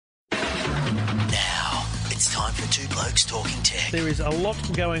It's time for Two Blokes Talking Tech. There is a lot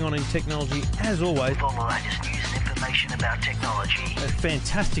going on in technology, as always. All the latest news and information about technology. It's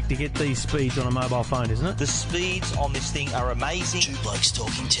fantastic to get these speeds on a mobile phone, isn't it? The speeds on this thing are amazing. Two Blokes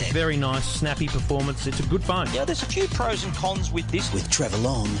Talking Tech. Very nice, snappy performance. It's a good phone. Yeah, there's a few pros and cons with this. With Trevor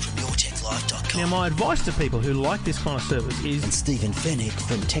Long from YourTechLife.com. Now, my advice to people who like this kind of service is... And Stephen Fennick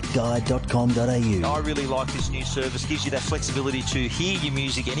from TechGuide.com.au. I really like this new service. Gives you that flexibility to hear your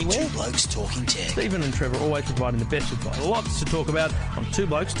music anywhere. Two Blokes Talking Tech. Stephen and Trevor always providing the best advice. Lots to talk about on Two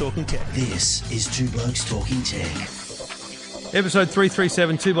Blokes Talking Tech. This is Two Blokes Talking Tech. Episode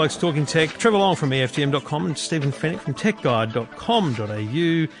 337, Two Blokes Talking Tech. Trevor Long from EFTM.com and Stephen Fennick from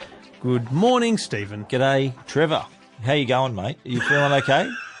TechGuide.com.au. Good morning, Stephen. G'day, Trevor. How you going, mate? Are you feeling okay?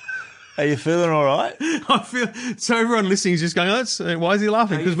 Are you feeling all right? I feel so. Everyone listening is just going, why is he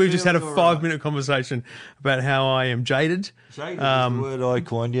laughing? Because we've just had a 5-minute conversation about how I am jaded. Jaded is the word I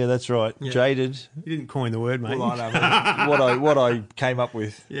coined. Yeah, that's right. Yeah. Jaded. You didn't coin the word, mate. Well, I know what I came up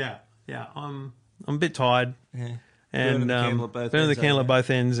with. Yeah. I'm a bit tired. Yeah. And burning the candle at both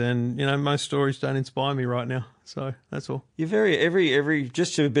ends, and most stories don't inspire me right now. So that's all. You're very every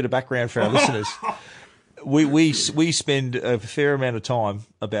just a bit of background for our listeners. We spend a fair amount of time,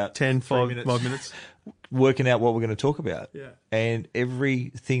 about 5 minutes, working out what we're going to talk about. Yeah. And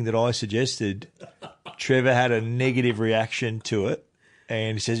everything that I suggested, Trevor had a negative reaction to it,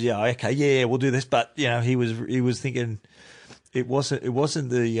 and he says, "Yeah, okay, yeah, we'll do this." But he was thinking it wasn't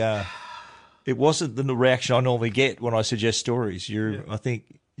the reaction I normally get when I suggest stories. I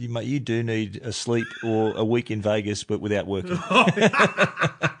think you do need a sleep or a week in Vegas, but without working.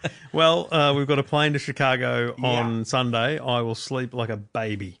 Well, we've got a plane to Chicago on Sunday. I will sleep like a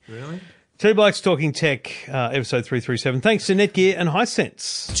baby. Really? Two Blokes Talking Tech, episode 337. Thanks to Netgear and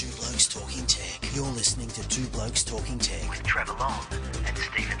Hisense. Two Blokes Talking Tech. You're listening to Two Blokes Talking Tech with Trevor Long and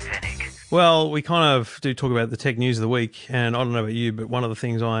Stephen Fennick. Well, we kind of do talk about the tech news of the week, and I don't know about you, but one of the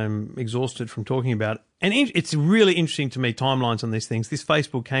things I'm exhausted from talking about, and it's really interesting to me, timelines on these things. This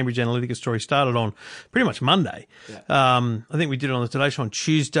Facebook Cambridge Analytica story started on pretty much Monday. Yeah. I think we did it on the Today Show on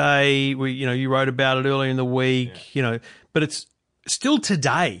Tuesday. You wrote about it earlier in the week, but it's still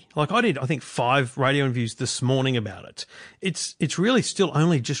today. Like I did, I think 5 radio interviews this morning about it. It's really still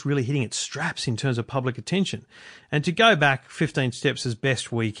only just really hitting its straps in terms of public attention. And to go back 15 steps as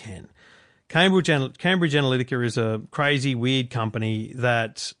best we can. Cambridge Analytica is a crazy, weird company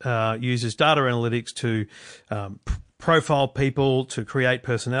that uses data analytics to profile people, to create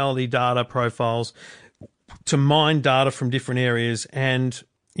personality data profiles, to mine data from different areas, and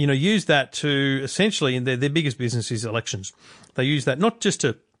use that to essentially, and their biggest business is elections. They use that not just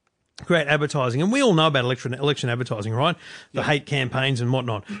to create advertising, and we all know about election advertising, right? The hate campaigns and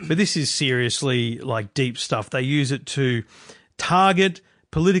whatnot. But this is seriously like deep stuff. They use it to target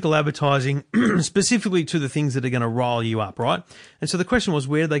political advertising specifically to the things that are going to rile you up, right? And so the question was,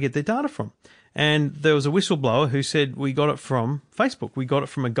 where did they get their data from? And there was a whistleblower who said, we got it from Facebook. We got it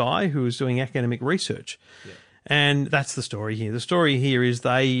from a guy who was doing academic research. Yeah. And that's the story here. The story here is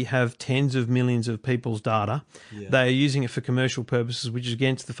they have tens of millions of people's data. Yeah. They are using it for commercial purposes, which is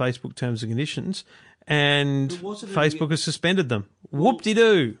against the Facebook terms and conditions. And Facebook has suspended them.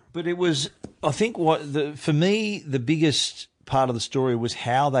 Whoop-de-doo. But it was, I think, for me, the biggest part of the story was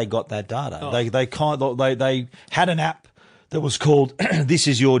how they got that data. Oh. They had an app that was called "This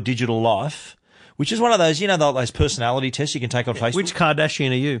Is Your Digital Life," which is one of those those personality tests you can take on Facebook. Which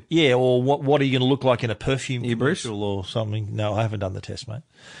Kardashian are you? Yeah, or what are you going to look like in a perfume commercial or something? No, I haven't done the test, mate.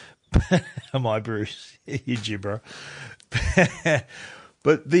 Am I Bruce? You gibber.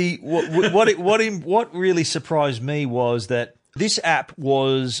 But what really surprised me was that this app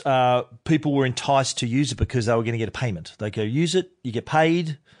was people were enticed to use it because they were going to get a payment. They go use it, you get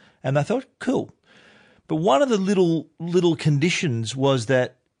paid, and they thought, cool. But one of the little conditions was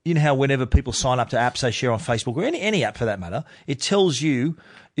that how whenever people sign up to apps they share on Facebook or any app for that matter, it tells you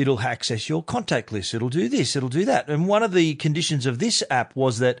it'll access your contact list, it'll do this, it'll do that. And one of the conditions of this app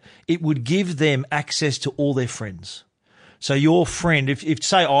was that it would give them access to all their friends. So your friend, if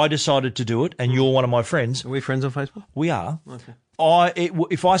say I decided to do it and you're one of my friends. Are we friends on Facebook? We are. Okay.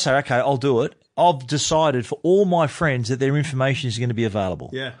 If I say, okay, I'll do it, I've decided for all my friends that their information is going to be available.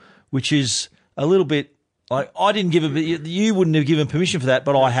 Yeah. Which is a little bit, like, I didn't give you wouldn't have given permission for that,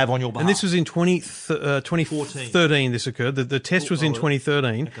 but I have on your behalf. And this was in 2013 this occurred. The test was in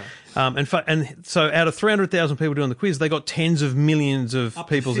 2013. Okay. And so out of 300,000 people doing the quiz, they got tens of millions of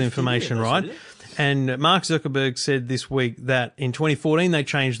people's information, right? And Mark Zuckerberg said this week that in 2014 they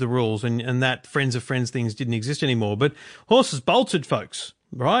changed the rules and that friends of friends things didn't exist anymore. But horses bolted, folks,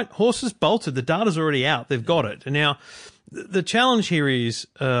 right? Horses bolted. The data's already out. They've got it. And now the challenge here is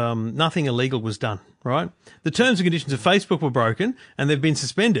nothing illegal was done, right? The terms and conditions of Facebook were broken and they've been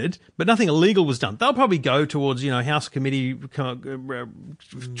suspended, but nothing illegal was done. They'll probably go towards, House committee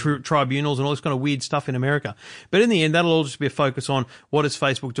tribunals and all this kind of weird stuff in America. But in the end, that'll all just be a focus on what is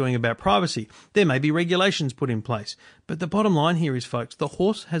Facebook doing about privacy. There may be regulations put in place. But the bottom line here is, folks, the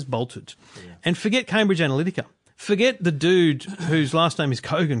horse has bolted. Yeah. And forget Cambridge Analytica. Forget the dude whose last name is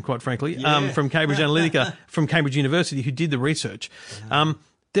Kogan, quite frankly, from Cambridge Analytica, from Cambridge University, who did the research.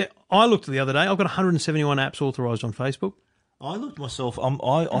 I looked the other day. I've got 171 apps authorised on Facebook. I looked myself.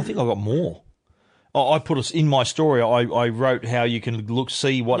 I think I got more. I put us in my story. I wrote how you can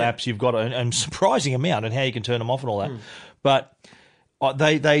see what apps you've got, and surprising amount, and how you can turn them off and all that. But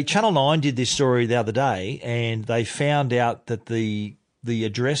they Channel 9 did this story the other day, and they found out that the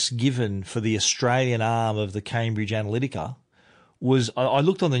address given for the Australian arm of the Cambridge Analytica was, I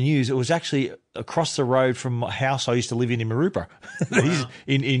looked on the news, it was actually across the road from a house I used to live in Maroubra, wow.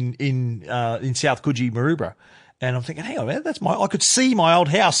 in South Coogee, Maroubra. And I'm thinking, hang on, man, I could see my old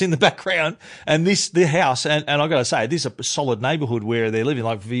house in the background, and the house, and I got to say, this is a solid neighbourhood where they're living,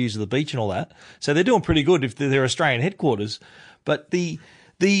 like views of the beach and all that. So they're doing pretty good if they're Australian headquarters. But the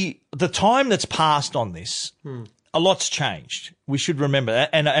time that's passed on this, a lot's changed. We should remember that.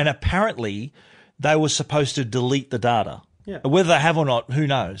 And apparently they were supposed to delete the data. Yeah. Whether they have or not, who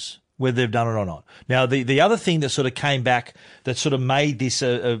knows whether they've done it or not. Now, the other thing that sort of came back that sort of made this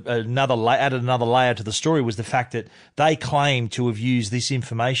added another layer to the story was the fact that they claimed to have used this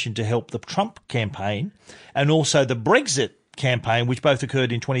information to help the Trump campaign and also the Brexit campaign, which both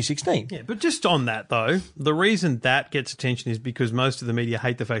occurred in 2016. Yeah, but just on that, though, the reason that gets attention is because most of the media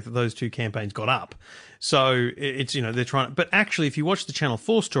hate the fact that those two campaigns got up. So it's, they're trying to, but actually, if you watch the Channel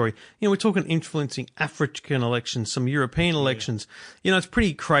 4 story, we're talking influencing African elections, some European elections. It's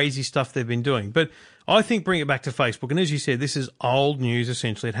pretty crazy stuff they've been doing. But I think bring it back to Facebook. And as you said, this is old news,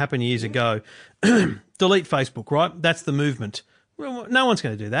 essentially. It happened years ago. Delete Facebook, right? That's the movement. Well, no one's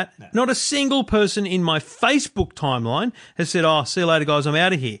going to do that. No. Not a single person in my Facebook timeline has said, see you later, guys, I'm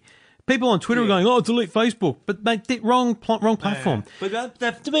out of here. People on Twitter are going, delete Facebook, but mate, wrong platform. But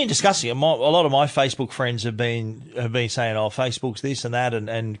they've been discussing it. A lot of my Facebook friends have been saying, Facebook's this and that,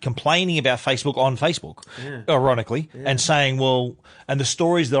 and complaining about Facebook on Facebook, ironically, and saying, and the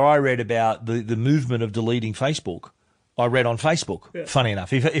stories that I read about the movement of deleting Facebook, I read on Facebook. Yeah. Funny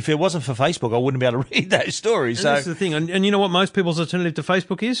enough, if it wasn't for Facebook, I wouldn't be able to read those stories. And that's the thing. And you know what most people's alternative to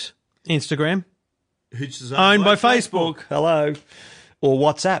Facebook is? Instagram. Owned by Facebook. Hello. Or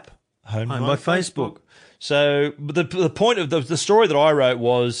WhatsApp. Owned by Facebook. So the point of the story that I wrote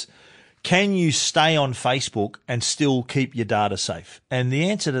was, can you stay on Facebook and still keep your data safe? And the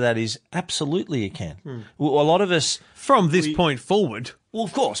answer to that is absolutely you can. Well, a lot of us... From this point forward... Well,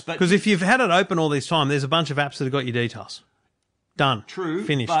 of course, but... Because if you've had it open all this time, there's a bunch of apps that have got your details. Done. True.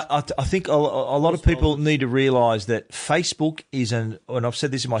 Finished. But I think a lot of people need to realise that Facebook is and I've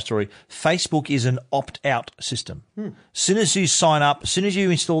said this in my story, Facebook is an opt-out system. As soon as you sign up, as soon as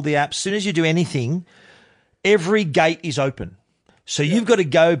you install the app, as soon as you do anything, every gate is open. So you've got to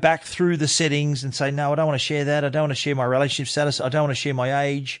go back through the settings and say, no, I don't want to share that. I don't want to share my relationship status. I don't want to share my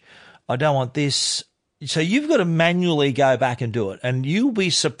age. I don't want this. So you've got to manually go back and do it. And you'll be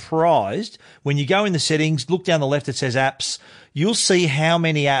surprised when you go in the settings, look down the left, it says apps. You'll see how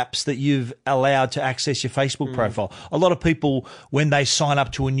many apps that you've allowed to access your Facebook profile. A lot of people, when they sign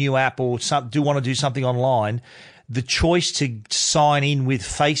up to a new app or do want to do something online, the choice to sign in with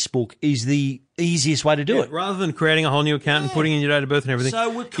Facebook is the easiest way to do it. Rather than creating a whole new account and putting in your date of birth and everything. So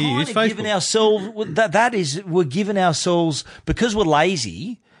we're kind of giving ourselves, we're giving ourselves, because we're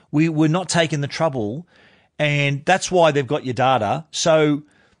lazy, we're not taking the trouble, and that's why they've got your data. So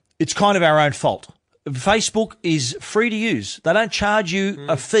it's kind of our own fault. Facebook is free to use. They don't charge you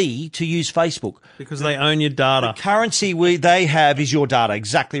a fee to use Facebook. Because they own your data. The currency they have is your data,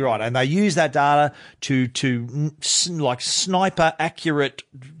 exactly right. And they use that data to like sniper accurate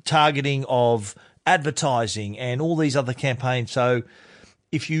targeting of advertising and all these other campaigns. So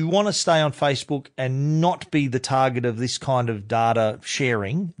if you want to stay on Facebook and not be the target of this kind of data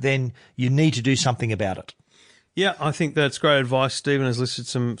sharing, then you need to do something about it. Yeah, I think that's great advice. Stephen has listed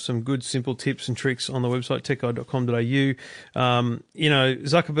some good, simple tips and tricks on the website, techguide.com.au.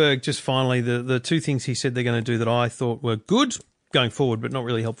 Zuckerberg, just finally, the two things he said they're going to do that I thought were good going forward, but not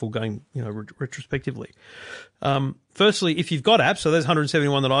really helpful going, retrospectively. Firstly, if you've got apps, so there's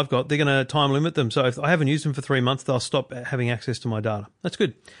 171 that I've got, they're going to time limit them. So if I haven't used them for 3 months, they'll stop having access to my data. That's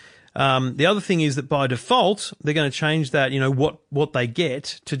good. The other thing is that by default, they're going to change that, what they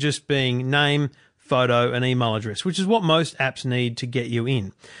get to just being name, photo, and email address, which is what most apps need to get you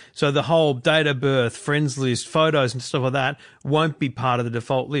in. So the whole date of birth, friends list, photos and stuff like that won't be part of the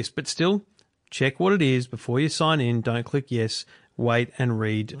default list. But still, check what it is before you sign in. Don't click yes. Wait and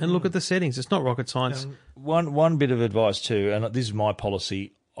read and look at the settings. It's not rocket science. One bit of advice too, and this is my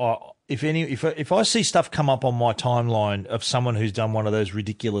policy. If I see stuff come up on my timeline of someone who's done one of those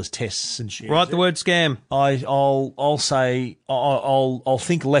ridiculous tests and shit, Write the word scam. I'll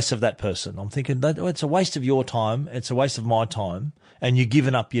think less of that person. I'm thinking that it's a waste of your time, it's a waste of my time, and you're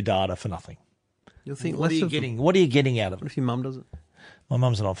giving up your data for nothing. You'll think What are you getting out of What it? if your mum does it? My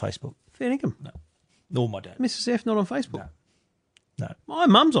mum's not on Facebook. Fair income. No, nor my dad. Mrs. F not on Facebook. No. My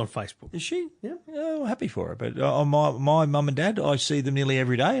mum's on Facebook. Is she? Yeah. I'm happy for her. But my mum and dad, I see them nearly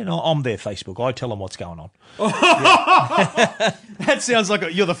every day, and I'm their Facebook. I tell them what's going on. That sounds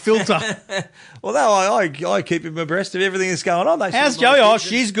like you're the filter. Well, no, I keep him abreast of everything that's going on. How's Joey? Oh,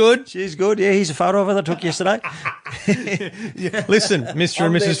 she's good. She's good. Yeah, here's a photo of her that I took yesterday. Listen, Mr.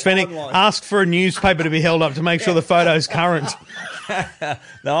 and Mrs. Fennick, ask for a newspaper to be held up to make sure the photo's current.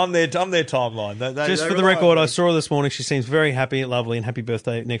 No, I'm their timeline. Just for the record, I saw her this morning. She seems very happy, lovely, and happy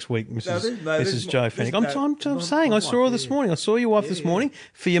birthday next week, Mrs. Joe Fennick. I'm saying I saw her this morning. I saw your wife this morning.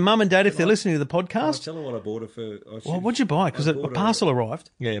 For your mum and dad, if they're listening to the podcast. Tell her what I bought her for. Well, what'd you buy? Because a parcel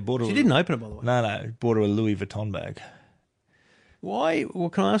arrived. Yeah, bought her. She didn't open it, by the way. No, bought her a Louis Vuitton bag. Why? Well,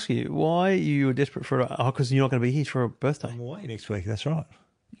 can I ask you why you were desperate for it? Oh, because you're not going to be here for a birthday. I'm away next week. That's right.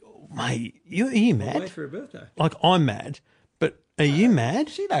 Mate, are you mad? Away for a birthday. Like, I'm mad, but are you mad?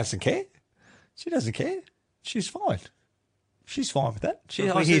 She doesn't care. She doesn't care. She's fine. She's fine with that.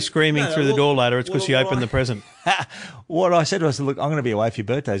 If we hear screaming through the door later, it's because she opened the present. What I said was, look, I'm going to be away for your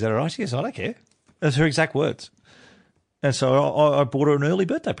birthday. Is that all right? She goes, I don't care. That's her exact words. And so I bought her an early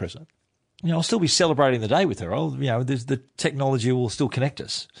birthday present. I'll still be celebrating the day with her. The technology will still connect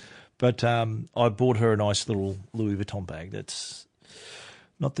us. But I bought her a nice little Louis Vuitton bag that's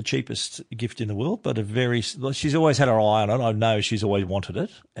not the cheapest gift in the world, but she's always had her eye on it. I know she's always wanted it,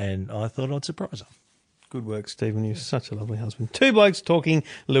 and I thought I'd surprise her. Good work, Stephen. You're such a lovely husband. Two blokes talking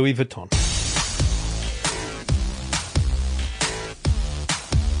Louis Vuitton.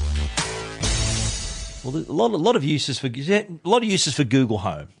 Well, a lot of uses for Google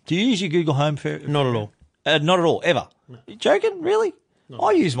Home. Do you use your Google Home for? Not at all. Not at all, ever. No. You joking? Really?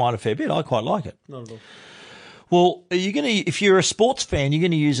 I use mine a fair bit. I quite like it. Not at all. Well, if you're a sports fan, you're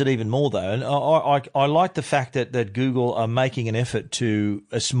going to use it even more, though. And I like the fact that Google are making an effort to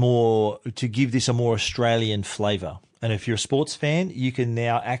give this a more Australian flavour. And if you're a sports fan, you can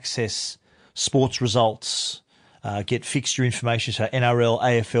now access sports results, get fixture information, so NRL,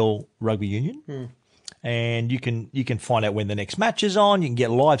 AFL, rugby union. And you can find out when the next match is on. You can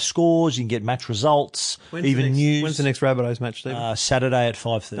get live scores. You can get match results, news. When's the next Rabbitohs match, Stephen? Saturday at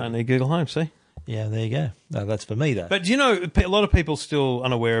 5:30. Don't need Google Home, see? Yeah, there you go. No, that's for me, though. But a lot of people still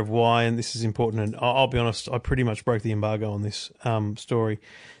unaware of why, and this is important. And I'll be honest, I pretty much broke the embargo on this story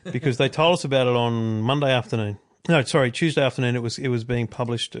because they told us about it on Tuesday afternoon. It was being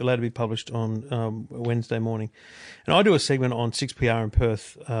published, allowed to be published on Wednesday morning. And I do a segment on 6PR in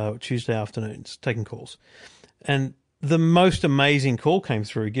Perth Tuesday afternoons, taking calls. And the most amazing call came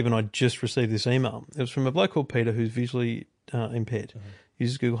through, given I just received this email. It was from a bloke called Peter who's visually impaired,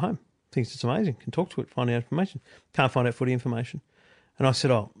 uses Google Home, thinks it's amazing, can talk to it, find out information, can't find out footy information. And I said,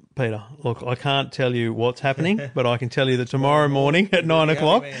 oh, Peter, look, I can't tell you what's happening, but I can tell you that tomorrow morning at 9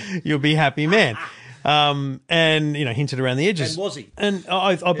 o'clock, you'll be happy man. And, hinted around the edges. And was he? And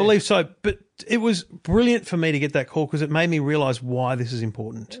I believe so. But it was brilliant for me to get that call because it made me realise why this is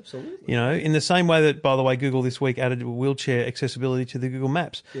important. Absolutely. In the same way that, by the way, Google this week added wheelchair accessibility to the Google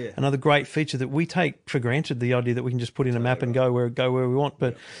Maps. Yeah. Another great feature that we take for granted, the idea that we can just put in a map and go where we want.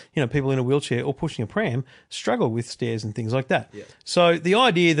 But, people in a wheelchair or pushing a pram struggle with stairs and things like that. Yeah. So the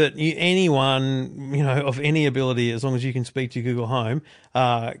idea that anyone, of any ability, as long as you can speak to Google Home,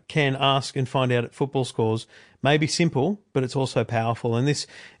 can ask and find out football scores may be simple, but it's also powerful. And this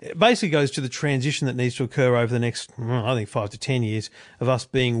basically goes to the transition that needs to occur over the next, 5 to 10 years of us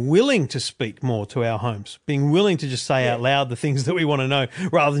being willing to speak more to our homes, being willing to just say out loud the things that we want to know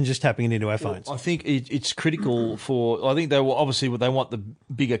rather than just tapping it into our phones. I think it's critical I think they want the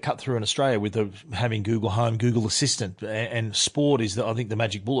bigger cut through in Australia with having Google Home, Google Assistant, and sport is, I think, the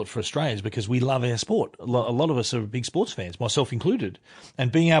magic bullet for Australians because we love our sport. A lot of us are big sports fans, myself included.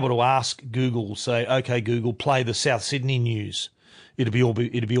 And being able to ask Google, say, okay, Google, play the South Sydney news. It'd be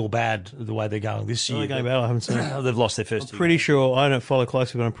all bad the way they're going this year. They're going bad. I haven't seen it. They've lost their first. I'm pretty sure. I don't follow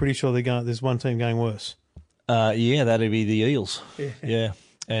closely, but I'm pretty sure there's one team going worse. Yeah, that'd be the Eels. Yeah.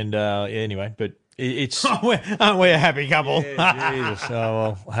 And anyway, but It's Aren't we a happy couple? Jesus. Oh,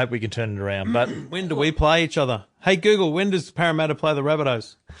 well, I hope we can turn it around. But When do we play each other? Hey, Google, when does Parramatta play the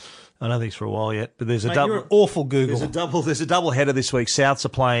Rabbitohs? I don't think it's for a while yet. But there's a Mate, double. you're an awful Google. There's a double header this week. Souths are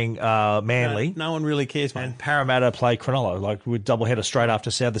playing Manly. No one really cares, mate. And Parramatta play Cronulla, like with double header straight after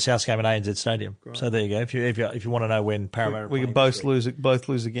the South game at ANZ Stadium. Right. So there you go. If you want to know when Parramatta, we could both lose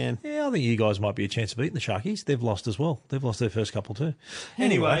again. Yeah, I think you guys might be a chance of beating the Sharkies. They've lost as well. They've lost their first couple too.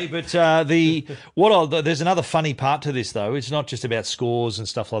 Anyway, but there's another funny part to this though. It's not just about scores and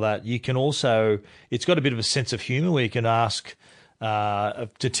stuff like that. You can also, it's got a bit of a sense of humour where you can ask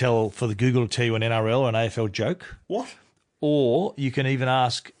for the Google to tell you an NRL or an AFL joke. What? Or you can even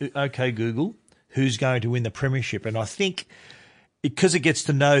ask, okay, Google, who's going to win the premiership? And I think because it gets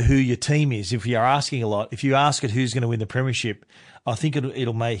to know who your team is, if you're asking a lot, if you ask it who's going to win the premiership, I think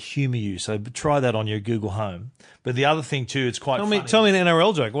it'll may humour you. So try that on your Google Home. But the other thing too, it's quite funny. Tell me an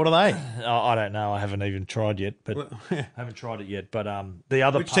NRL joke. What are they? I don't know. I haven't even tried yet, but haven't tried it yet. But the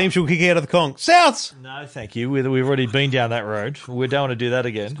other Which team should we kick out of the Conch? Souths. No, thank you. We've already been down that road. We don't want to do that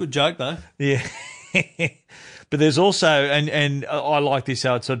again. Good joke though. Yeah. But there's also, and I like this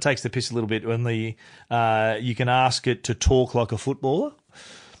how it sort of takes the piss a little bit when you can ask it to talk like a footballer,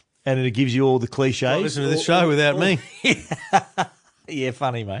 and it gives you all the cliches. Listen to this show without me. Yeah,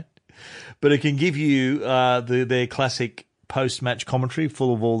 funny, mate. But it can give you their classic post-match commentary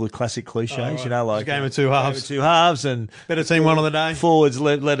full of all the classic cliches, right. You know, like it's a game of two halves. Game of two halves, and better team one on the day. Forwards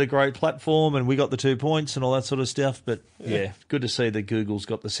led a great platform, and we got the 2 points and all that sort of stuff. But yeah, good to see that Google's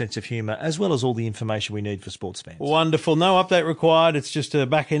got the sense of humour as well as all the information we need for sports fans. Wonderful. No update required. It's just a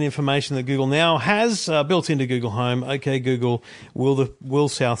back-end information that Google now has built into Google Home. Okay, Google, will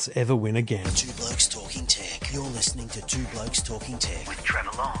Souths ever win again? Two Blokes Talking Tech. You're listening to Two Blokes Talking Tech with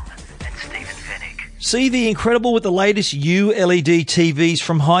Trevor Long and Stephen Fennick. See the incredible with the latest ULED TVs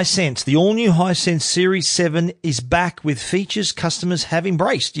from Hisense. The all-new Hisense Series 7 is back with features customers have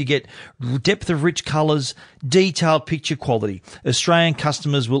embraced. You get depth of rich colours, detailed picture quality. Australian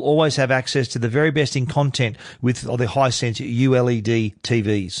customers will always have access to the very best in content with the Hisense ULED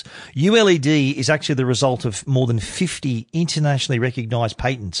TVs. ULED is actually the result of more than 50 internationally recognised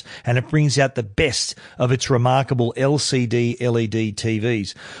patents, and it brings out the best of its remarkable LCD LED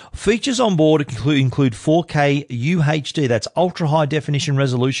TVs. Features on board include 4K UHD, that's ultra high definition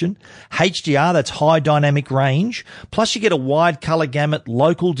resolution, HDR, that's high dynamic range, plus you get a wide colour gamut,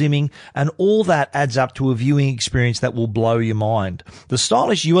 local dimming, and all that adds up to a viewing experience that will blow your mind. The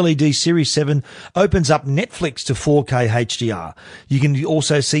stylish ULED Series 7 opens up Netflix to 4K HDR. You can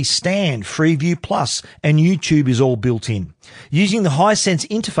also see Stan, Freeview Plus, and YouTube is all built in. Using the Hisense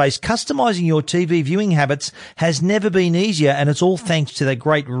interface, customizing your TV viewing habits has never been easier, and it's all thanks to that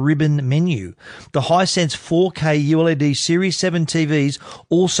great ribbon menu. The Hisense 4K ULED Series 7 TVs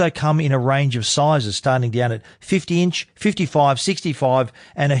also come in a range of sizes, starting down at 50-inch, 55, 65,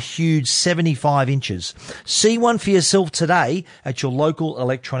 and a huge 75 inches. See one for yourself today at your local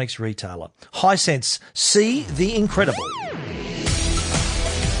electronics retailer. Hisense, see the incredible.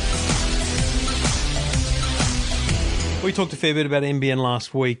 We talked a fair bit about NBN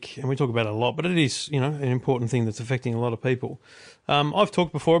last week, and we talk about it a lot, but it is, an important thing that's affecting a lot of people. I've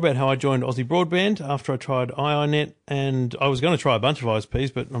talked before about how I joined Aussie Broadband after I tried iiNet, and I was going to try a bunch of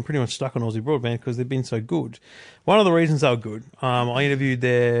ISPs, but I'm pretty much stuck on Aussie Broadband because they've been so good. One of the reasons they were good, I interviewed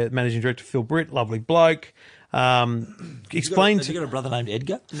their managing director, Phil Britt, lovely bloke. Has he got a brother named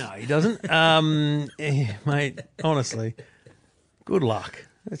Edgar? No, he doesn't. Mate, honestly, good luck.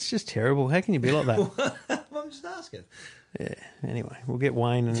 It's just terrible. How can you be like that? I'm just asking. Yeah. Anyway, we'll get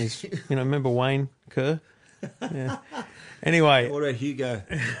Wayne and his. Remember Wayne Kerr? Yeah. Anyway, What about Hugo?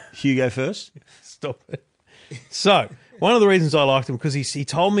 Hugo first. stop it. So one of the reasons I liked him because he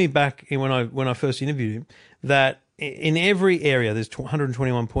told me back when I first interviewed him that in every area there's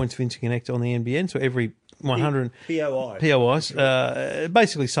 121 points of interconnect on the NBN. So every 100 POIs,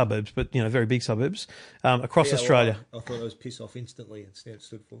 basically suburbs, but very big suburbs across POI. Australia. I thought it was piss off instantly. It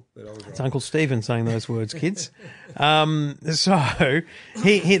stood for. But I was right. It's Uncle Stephen saying those words, kids. So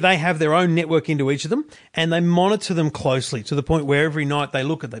they have their own network into each of them, and they monitor them closely to the point where every night they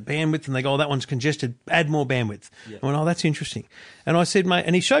look at the bandwidth and they go, "Oh, that one's congested. Add more bandwidth." Yeah. I went, "Oh, that's interesting." And I said, "Mate,"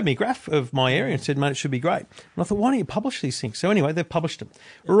 and he showed me a graph of my area and said, "Mate, it should be great." And I thought, "Why don't you publish these things?" So anyway, they've published them.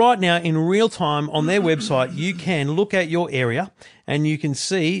 Right now, in real time on their website, you can look at your area and you can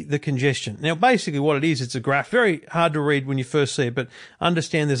see the congestion. Now, basically what it is, it's a graph, very hard to read when you first see it, but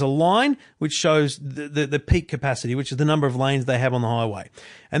understand there's a line which shows the peak capacity, which is the number of lanes they have on the highway.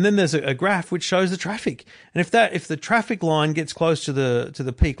 And then there's a graph which shows the traffic. And if the traffic line gets close to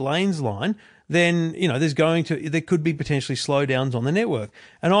the peak lanes line, then, there could be potentially slowdowns on the network.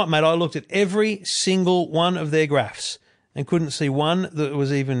 And I looked at every single one of their graphs and couldn't see one that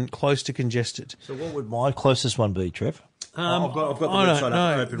was even close to congested. So what would my closest one be, Trev? I've got the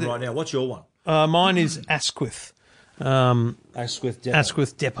website open right now. What's your one? Mine is Asquith. Asquith Depot.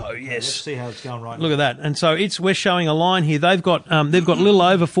 Asquith Depot, yes. Let's see how it's going right now. Look at that. And so we're showing a line here. They've got a little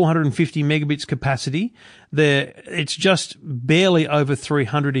over 450 megabits capacity. It's just barely over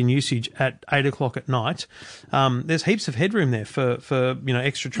 300 in usage at 8 o'clock at night. There's heaps of headroom there for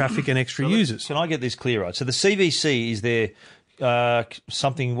extra traffic and extra users. Can I get this clear right? So the CVC is their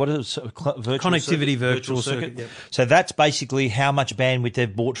something, what is it? Connectivity virtual circuit. Yep. So that's basically how much bandwidth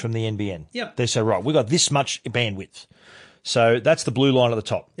they've bought from the NBN. Yep. They say, right, we've got this much bandwidth. So that's the blue line at the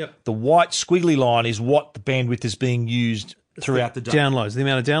top. Yep. The white squiggly line is what the bandwidth is being used throughout the day. Downloads, the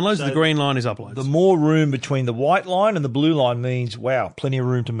amount of downloads. So the green line is uploads. The more room between the white line and the blue line means, wow, plenty of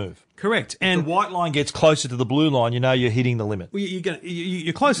room to move. Correct. And the white line gets closer to the blue line, you're hitting the limit. Well,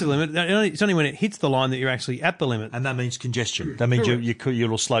 you're close to the limit. It's only when it hits the line that you're actually at the limit. And that means congestion. That means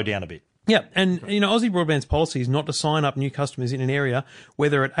you'll slow down a bit. Yeah, and Aussie Broadband's policy is not to sign up new customers in an area where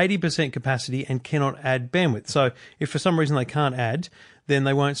they're at 80% capacity and cannot add bandwidth. So if for some reason they can't add, then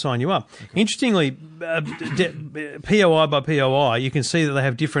they won't sign you up. Okay. Interestingly, POI by POI, you can see that they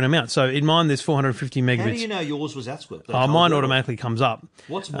have different amounts. So in mine, there's 450 megabits. How do you know yours was Asquith? Mine automatically comes up.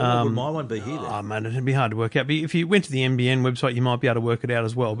 What would my one be here then? Man, it'd be hard to work out. But if you went to the NBN website, you might be able to work it out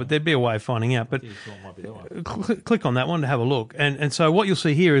as well. But there'd be a way of finding out. But click on that one to have a look. And so what you'll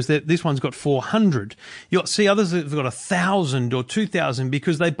see here is that this one's got 400. You'll see others that have got 1,000 or 2,000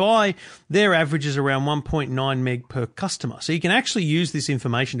 because they buy their averages around 1.9 meg per customer. So you can actually use this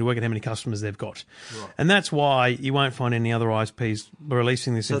information to work out how many customers they've got. Right. And that's why you won't find any other ISPs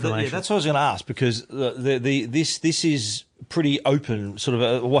releasing this information. That's what I was going to ask, because this is pretty open. Sort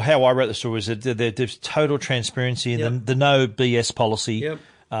of how I wrote the story is that there's total transparency and the no BS policy. Yep.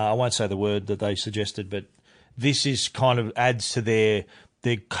 I won't say the word that they suggested, but this is kind of adds to their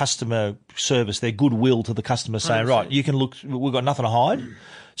customer service, their goodwill to the customer, saying, 100%. Right, you can look, we've got nothing to hide.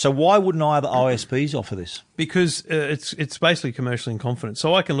 So why wouldn't either ISPs offer this? Because it's basically commercially in confidence.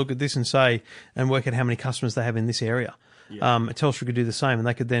 So I can look at this and say and work out how many customers they have in this area. Yeah. Telstra could do the same, and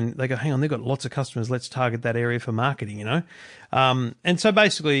they go, hang on, they've got lots of customers. Let's target that area for marketing, And so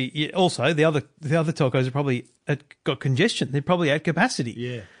basically, also the other telcos are probably got congestion. They're probably at capacity.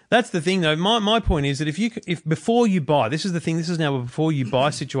 Yeah. That's the thing, though. My point is that if before you buy, this is the thing. This is now a before you buy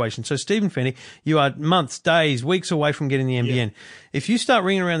situation. So Stephen Fenny, you are months, days, weeks away from getting the NBN. Yeah. If you start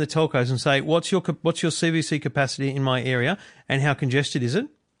ringing around the telcos and say, what's your CVC capacity in my area and how congested is it?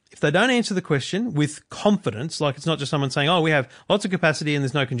 If they don't answer the question with confidence, like it's not just someone saying, we have lots of capacity and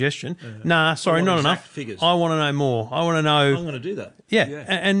there's no congestion. Nah, sorry, not enough. Figures. I want to know more. I want to know. I'm going to do that. Yeah.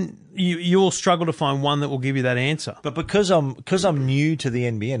 And you'll struggle to find one that will give you that answer. But because I'm new to the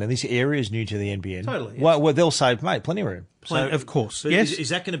NBN and this area is new to the NBN, totally. Yes. Well, they'll say, mate, plenty of room. Of course. Yes. Is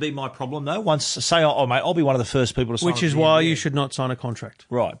that going to be my problem though? Once say, mate, I'll be one of the first people to sign. Which is why you should not sign a contract.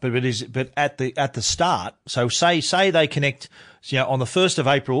 Right, but at the start, so say they connect. On the 1st of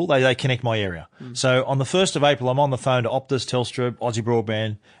April, they connect my area. So on the 1st of April, I'm on the phone to Optus, Telstra, Aussie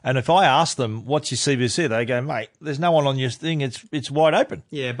Broadband, and if I ask them, what's your CVC, they go, mate, there's no one on your thing, it's wide open.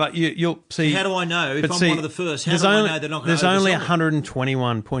 Yeah, but you'll see. How do I know if I'm one of the first? How do I know they're not going to There's only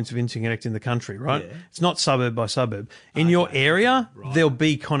 121 points of interconnect in the country, right? Yeah. It's not suburb by suburb. In your area, there'll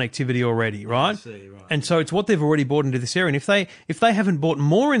be connectivity already, right? I see, right. And so it's what they've already bought into this area. And if they haven't bought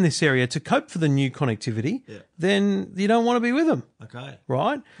more in this area to cope for the new connectivity, then you don't want to be with them. Okay.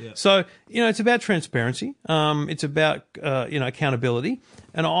 Right? Yeah. So, it's about transparency. It's about, accountability.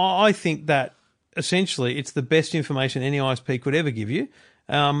 And I think that essentially it's the best information any ISP could ever give you.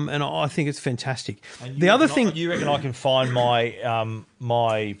 And I think it's fantastic. The other thing, you reckon I can find my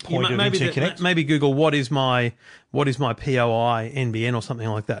my point of interconnect? Maybe Google what is my POI NBN or something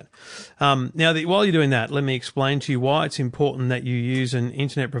like that. Now, while you're doing that, let me explain to you why it's important that you use an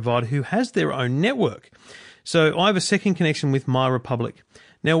internet provider who has their own network. So I have a second connection with MyRepublic.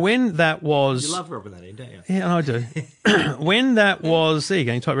 Now, when that was... You love rubbing that in, don't you? Yeah, I do. When that was... There you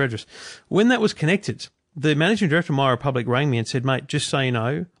go, you type your address. When that was connected, the managing director of MyRepublic rang me and said, mate, just so you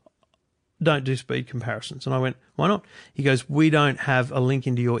know, don't do speed comparisons. And I went, why not? He goes, we don't have a link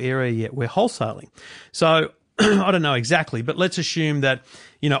into your area yet. We're wholesaling. So I don't know exactly, but let's assume that,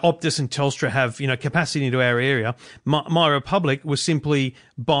 Optus and Telstra have, capacity into our area. MyRepublic was simply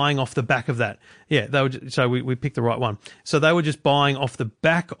buying off the back of that. Yeah, so we picked the right one. So they were just buying off the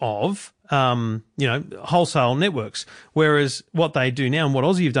back of, wholesale networks. Whereas what they do now and what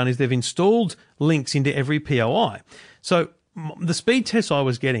Aussie have done is they've installed links into every POI. So the speed tests I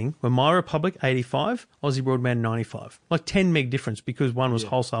was getting were My Republic 85, Aussie Broadband 95. Like 10 meg difference because one was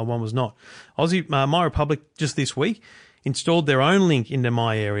wholesale, one was not. My Republic just this week installed their own link into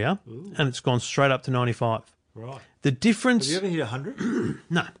my area and it's gone straight up to 95. Right. The difference... Have you ever hit 100?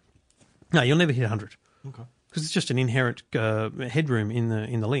 No. No, you'll never hit 100. Okay. Because it's just an inherent headroom in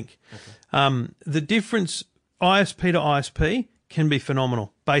the link. Okay. The difference ISP to ISP can be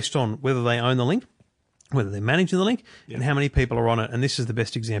phenomenal based on whether they own the link, whether they're managing the link, and how many people are on it. And this is the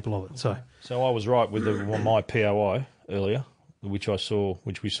best example of it. Okay. So I was right with my POI earlier, which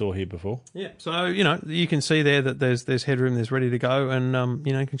we saw here before. Yeah. So you can see there that there's headroom, there's ready to go, and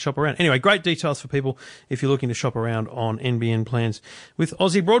you can shop around. Anyway, great details for people if you're looking to shop around on NBN plans with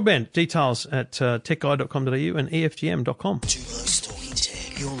Aussie Broadband. Details at techguide.com.au and EFGM.com. Two Blokes Talking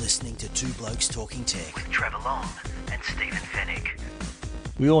Tech. You're listening to Two Blokes Talking Tech with Trevor Long and Stephen Fennick.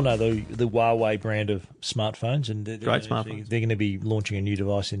 We all know the Huawei brand of smartphones, and great smartphones. They're going to be launching a new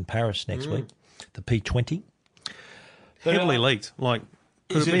device in Paris next week, the P20. Heavily leaked. Like,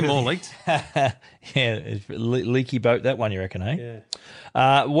 could it be more leaked? Yeah, it's leaky boat, that one, you reckon, eh?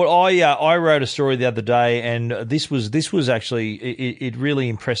 Yeah. What I wrote a story the other day, and this was actually it really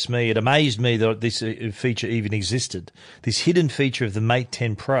impressed me. It amazed me that this feature even existed. This hidden feature of the Mate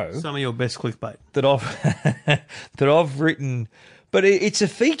 10 Pro. Some of your best clickbait that I've written, but it's a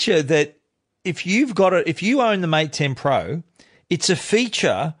feature that if you own the Mate 10 Pro, it's a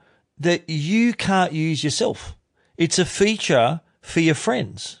feature that you can't use yourself. It's a feature for your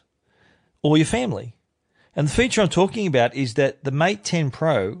friends or your family. And the feature I'm talking about is that the Mate 10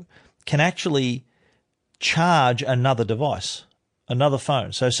 Pro can actually charge another device, another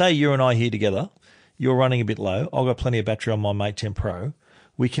phone. So say you and I here together, you're running a bit low, I've got plenty of battery on my Mate 10 Pro.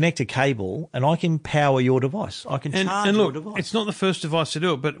 We connect a cable and I can power your device. I can charge your device. It's not the first device to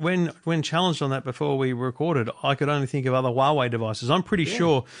do it, but when challenged on that before we recorded, I could only think of other Huawei devices. I'm pretty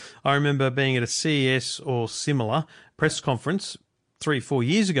sure I remember being at a CES or similar press conference 3-4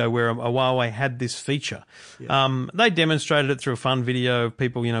 years ago where a Huawei had this feature. Yeah. They demonstrated it through a fun video of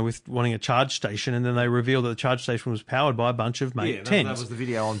people, with wanting a charge station, and then they revealed that the charge station was powered by a bunch of Mate 10s. That was the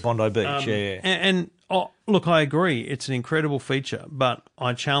video on Bondi Beach. And look, I agree, it's an incredible feature, but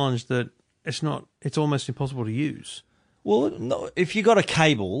I challenge that it's almost impossible to use. Well, no, if you got a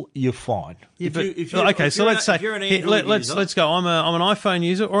cable, you're fine. Yeah, let's go. I'm an iPhone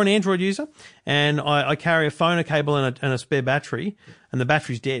user or an Android user, and I carry a phone, a cable, and a spare battery, and the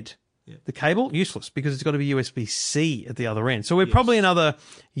battery's dead. Yeah. The cable, useless, because it's got to be USB-C at the other end. So we're probably another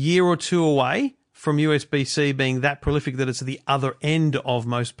year or two away from USB-C being that prolific that it's at the other end of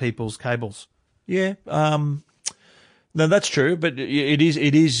most people's cables. Yeah. No, that's true, but it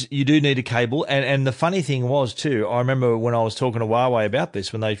is, you do need a cable. And the funny thing was too, I remember when I was talking to Huawei about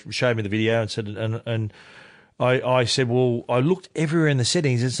this, when they showed me the video and said, and I said, well, I looked everywhere in the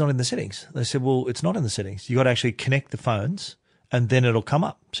settings. It's not in the settings. They said, well, it's not in the settings. You got to actually connect the phones and then it'll come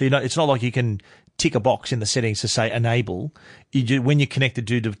up. So, it's not like you can tick a box in the settings to say enable. When you connect the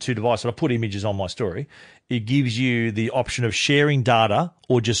two devices, I put images on my story, it gives you the option of sharing data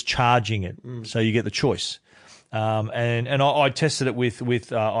or just charging it. So you get the choice. And I tested it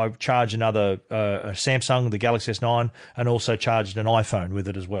with I've charged another a Samsung, the Galaxy S9, and also charged an iPhone with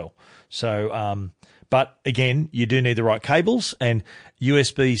it as well. So, but again, you do need the right cables, and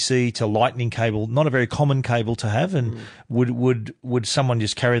USB-C to Lightning cable, not a very common cable to have. And would someone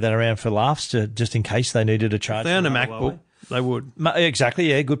just carry that around for laughs just in case they needed a charge? If they own a MacBook, they would.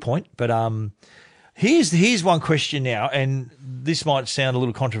 Exactly, yeah, good point. But here's one question now, and this might sound a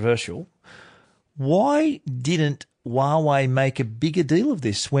little controversial. Why didn't Huawei make a bigger deal of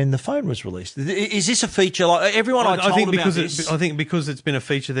this when the phone was released? Is this a feature like everyone I think because it's been a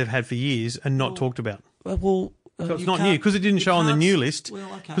feature they've had for years and not talked about. So it's not new because it didn't show on the new list.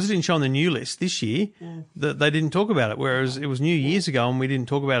 Because it didn't show on the new list this year, that they didn't talk about it. Whereas it was new years ago and we didn't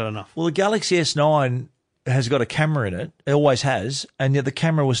talk about it enough. Well, the Galaxy S9 has got a camera in it. It always has, and yet the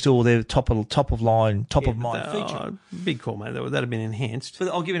camera was still their top of mind feature. Big call, mate. That'd have been enhanced. But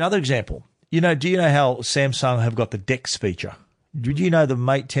I'll give you another example. Do you know how Samsung have got the DeX feature? Did you know the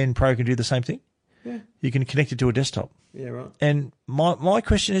Mate 10 Pro can do the same thing? Yeah. You can connect it to a desktop. Yeah, right. And my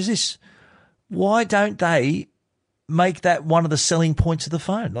question is this. Why don't they make that one of the selling points of the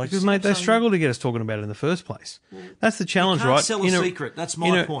phone? Because, mate, they struggle to get us talking about it in the first place. That's the challenge, right? Sell a secret. That's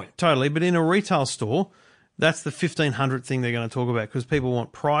my point. Totally. But in a retail store, that's the 1,500 thing they're going to talk about because people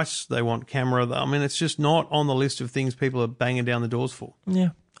want price, they want camera. I mean, it's just not on the list of things people are banging down the doors for. Yeah.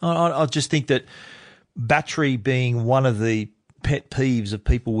 I just think that battery being one of the pet peeves of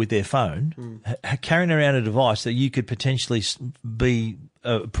people with their phone, carrying around a device that you could potentially be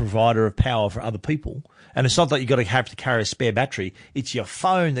a provider of power for other people. And it's not that you've got to have to carry a spare battery. It's your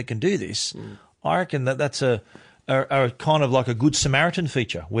phone that can do this. I reckon that's a kind of like a good Samaritan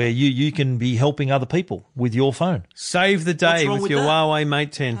feature where you can be helping other people with your phone. Save the day with your Huawei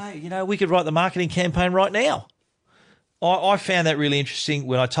Mate 10. Hey, we could write the marketing campaign right now. I found that really interesting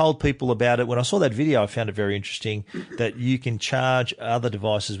when I told people about it. When I saw that video, I found it very interesting that you can charge other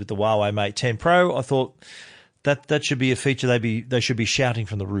devices with the Huawei Mate 10 Pro. I thought that should be a feature they should be shouting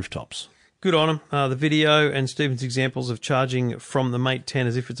from the rooftops. Good on them. The video and Stephen's examples of charging from the Mate 10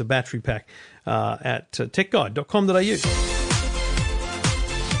 as if it's a battery pack at techguide.com.au.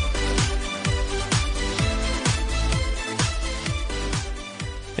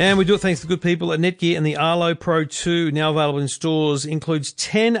 And we do it thanks to the good people at Netgear, and the Arlo Pro 2, now available in stores, includes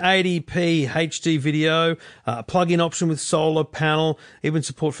 1080p HD video, a plug-in option with solar panel, even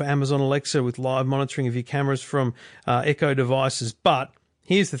support for Amazon Alexa with live monitoring of your cameras from Echo devices. But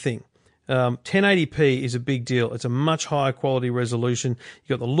here's the thing. 1080p is a big deal. It's a much higher quality resolution.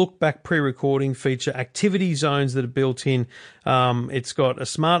 You've got the look back pre-recording feature, activity zones that are built in. It's got a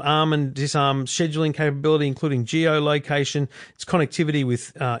smart arm and disarm scheduling capability, including geolocation. It's connectivity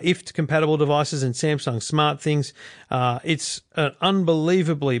with IFT compatible devices and Samsung SmartThings. It's an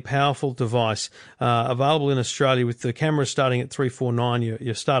unbelievably powerful device, available in Australia with the camera starting at $349.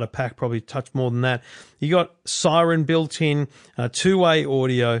 Your starter pack probably touch more than that. You got Siren built in, two-way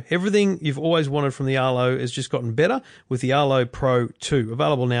audio. Everything you've always wanted from the Arlo has just gotten better with the Arlo Pro 2.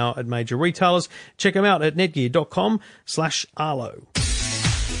 Available now at major retailers. Check them out at netgear.com/Arlo.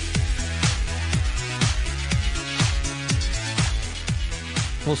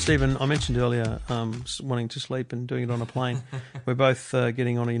 Well, Stephen, I mentioned earlier wanting to sleep and doing it on a plane. We're both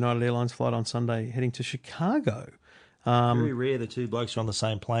getting on a United Airlines flight on Sunday, heading to Chicago. Very rare the two blokes are on the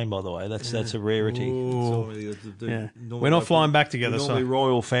same plane, by the way. That's a rarity. We're not flying back together. Normally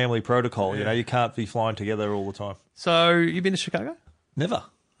royal family protocol. You know, you can't be flying together all the time. So you've been to Chicago? Never.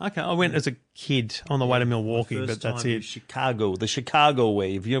 Okay, I went as a kid on the way to Milwaukee, but that's it. Chicago, the Chicago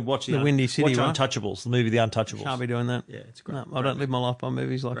way. If you watch the Windy City, watch Untouchables, the movie The Untouchables. Can't be doing that. Yeah, it's great. No, I don't live my life by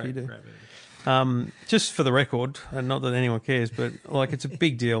movies like you do. Just for the record, and not that anyone cares, but like it's a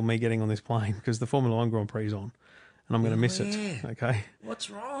big deal me getting on this plane because the Formula One Grand Prix is on. And I'm going to miss it. Okay. What's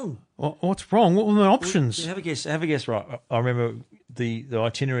wrong? What's wrong? What were the options? Have a guess. Right. I remember the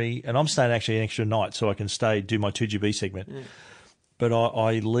itinerary, and I'm staying actually an extra night so I can do my 2GB segment. Yeah. But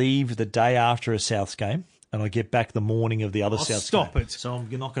I leave the day after a Souths game, and I get back the morning of the other Souths game. Stop it. So I'm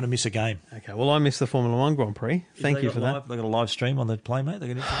not going to miss a game. Okay. Well, I missed the Formula One Grand Prix. Thank you for that. They got a live stream on the plane, mate. They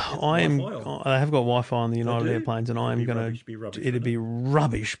have got Wi-Fi on the United airplanes, and I am going to. It'd be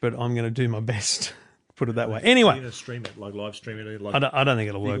rubbish, but I'm going to do my best. Put it that way. Anyway, you're going to stream it, like live stream it. I don't think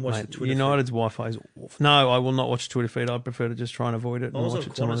it'll work, mate. United's Wi-Fi is awful. No, I will not watch Twitter feed. I prefer to just try and avoid it. I was at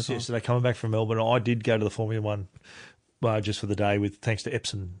Qantas yesterday coming back from Melbourne. I did go to the Formula One just for the day thanks to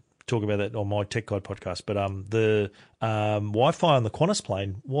Epson. Talk about that on my Tech Guide podcast. But the Wi-Fi on the Qantas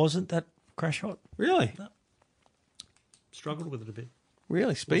plane wasn't that crash hot. Really? No. Struggled with it a bit.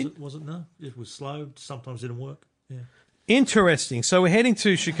 Really? Speed? Wasn't no. It was slow. Sometimes didn't work. Yeah. Interesting. So we're heading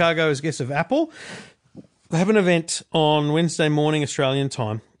to Chicago as guests of Apple. They have an event on Wednesday morning Australian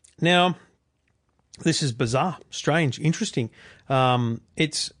time. Now, this is bizarre, strange, interesting.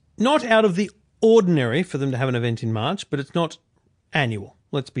 It's not out of the ordinary for them to have an event in March, but it's not annual.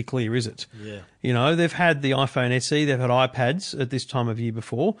 Let's be clear, is it? Yeah. You know, they've had the iPhone SE, they've had iPads at this time of year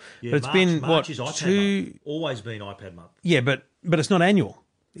before. Yeah, but it's been, March is iPad month. Always been iPad month. Yeah, but it's not annual,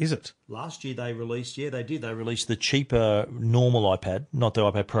 is it? Last year they released, they did. They released the cheaper normal iPad, not the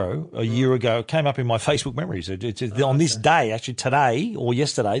iPad Pro, a year ago. It came up in my Facebook memories. On this day, actually today or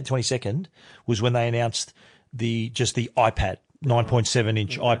yesterday, the 22nd, was when they announced the iPad,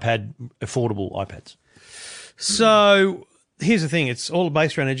 9.7-inch iPad, affordable iPads. So here's the thing. It's all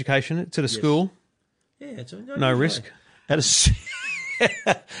based around education. It's at a school. Yeah, it's no risk. Had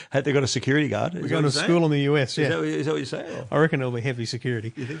they got a security guard? We're going to school in the US, yeah. Is that what you're saying? I reckon it'll be heavy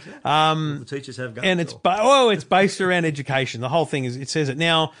security. You think so? The teachers have guns? And it's based around education. The whole thing is, it says it.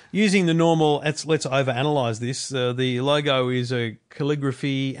 Now, using the normal, let's overanalyze this. The logo is a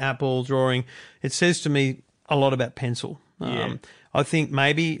calligraphy, Apple drawing. It says to me a lot about pencil. I think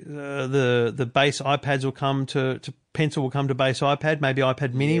maybe the base iPads will come to pencil will come to base iPad. Maybe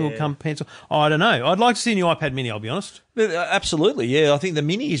iPad Mini will come pencil. I don't know. I'd like to see a new iPad Mini, I'll be honest. Absolutely, yeah. I think the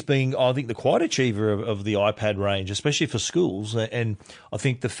Mini is the quiet achiever of the iPad range, especially for schools. And I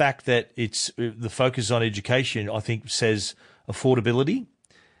think the fact that it's the focus on education, I think, says affordability.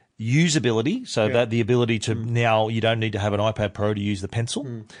 usability, so that the ability to now you don't need to have an iPad Pro to use the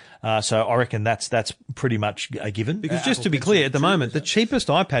pencil. So I reckon that's pretty much a given. Because just to be clear, at the moment, the cheapest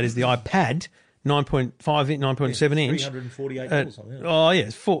iPad is the iPad 9.5, 9.7 inch. $348. Oh yeah,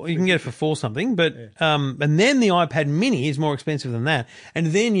 it's four. You can get it for $4 something, but and then the iPad Mini is more expensive than that, and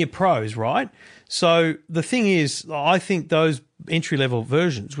then your Pros, right? So the thing is, I think those entry level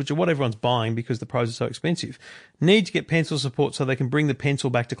versions, which are what everyone's buying because the Pros are so expensive, need to get pencil support so they can bring the pencil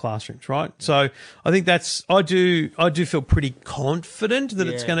back to classrooms, right? So I think I do feel pretty confident that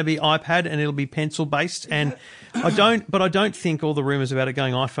it's going to be iPad and it'll be pencil based, and I don't think all the rumours about it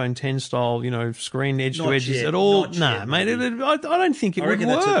going iPhone 10 style, screen edge to edges at all. Nah, mate, I don't think it would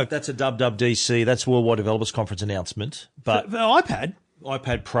work. That's a WWDC. That's Worldwide Developers Conference announcement. But the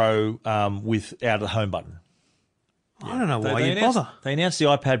iPad Pro without a home button. I don't know why you'd bother. They announced the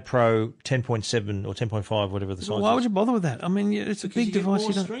iPad Pro 10.7 or 10.5, whatever the size is. Why would you bother with that? I mean, it's a big device.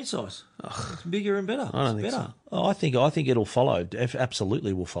 More screen size. It's bigger and better. I don't think so. Oh, I think it'll follow.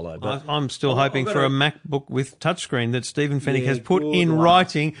 Absolutely will follow. But I'm still hoping for a MacBook with touchscry that Stephen Fennick has put in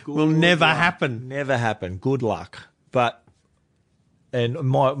writing will never happen. Never happen. Good luck. And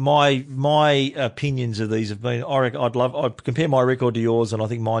my opinions of these have been, I'd compare my record to yours, and I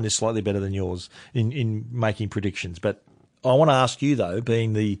think mine is slightly better than yours in making predictions. But I want to ask you though,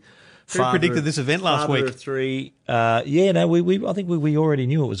 being the Who predicted this event last week? Of three, I think we already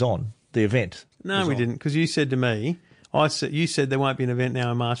knew it was on the event. No, we didn't, because you said to me, you said there won't be an event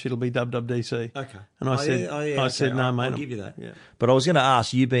now in March. It'll be WWDC. Okay. And I said, no, mate. I'll give you that. Yeah. But I was going to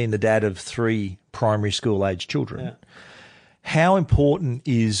ask you, being the dad of 3 primary school age children. Yeah. How important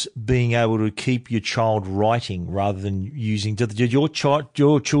is being able to keep your child writing rather than using? Do your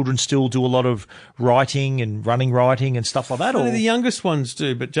children still do a lot of writing and running writing and stuff like that? Or? The youngest ones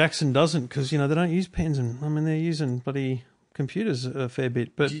do, but Jackson doesn't, because they don't use pens, and they're using bloody computers a fair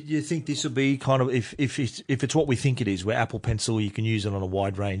bit. But do you think this will be kind of if it's what we think it is, where Apple Pencil you can use it on a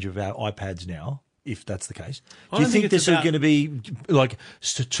wide range of our iPads now? If that's the case, do you think this is going to be like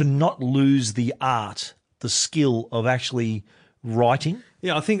to not lose the art? The skill of actually writing?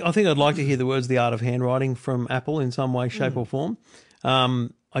 Yeah, I think I'd like to hear the words "the art of handwriting" from Apple in some way, shape, or form.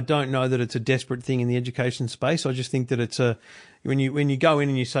 I don't know that it's a desperate thing in the education space. I just think that it's when you go in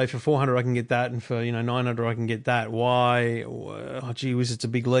and you say for $400 I can get that, and for $900 I can get that. Why? Oh, gee whiz, it's a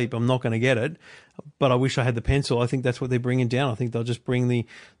big leap. I'm not going to get it. But I wish I had the pencil. I think that's what they're bringing down. I think they'll just bring the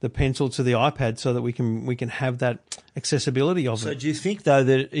pencil to the iPad so that we can have that accessibility of it. So do you think though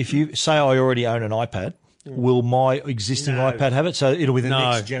that if you say I already own an iPad, will my existing iPad have it? So it'll be the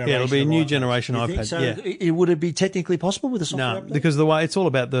next generation. Yeah, it'll be a new iPad. generation You iPad. think so? Yeah. Would it be technically possible with a software No, update? because the way it's all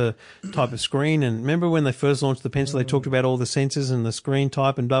about the type of screen. And remember when they first launched the pencil, they talked about all the sensors and the screen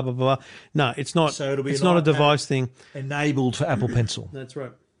type and blah blah blah. No, it's not. So it'll be it's not a device thing. Enabled for Apple Pencil. That's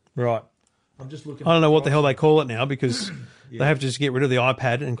right. Right. I'm just looking. I don't know what the hell they call it now, because they have to just get rid of the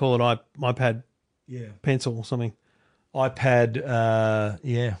iPad and call it iPad Pencil or something. iPad,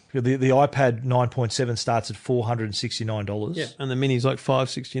 the iPad 9.7 starts at $469. Yeah, and the Mini's like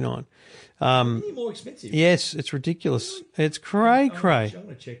 $569. Mini more expensive. Yes, it's ridiculous. It's cray. I'm going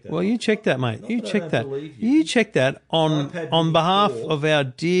to check that. Well, you check that, mate. You check that. You. You check that on behalf 4. of our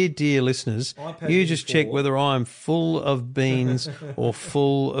dear listeners. iPad You just 4. check whether I'm full of beans or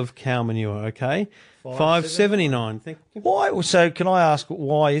full of cow manure. Okay, $579. Why? So can I ask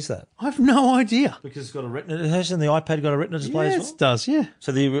why is that? I have no idea. Because it's got a retina. Hasn't the iPad got a retina display as well? Yes, it does. Yeah.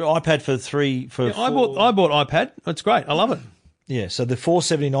 So the iPad for I bought iPad. It's great. I love it. Yeah. So the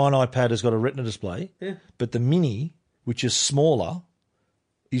 $479 iPad has got a retina display. Yeah. But the Mini, which is smaller,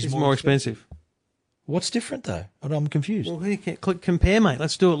 is more expensive. What's different though? I'm confused. Well, you can click compare, mate.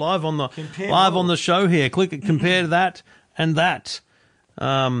 Let's do it live on the show here. Click it, compare that and that.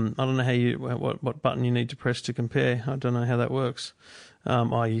 I don't know what button you need to press to compare. I don't know how that works.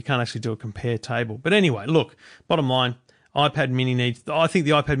 You can't actually do a compare table. But anyway, look, bottom line, iPad Mini I think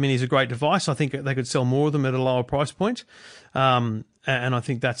the iPad Mini is a great device. I think they could sell more of them at a lower price point. And I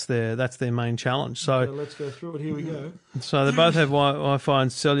think that's their main challenge. So let's go through it. Here we go. So they both have Wi-Fi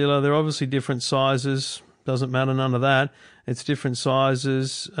and cellular. They're obviously different sizes. Doesn't matter, none of that. It's different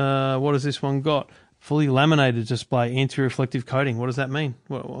sizes. What has this one got? Fully laminated display, anti-reflective coating. What does that mean?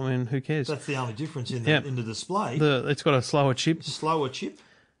 Well, I mean, who cares? That's the only difference in the display. It's got a slower chip. Slower chip.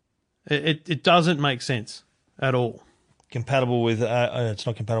 It doesn't make sense at all. Compatible with it's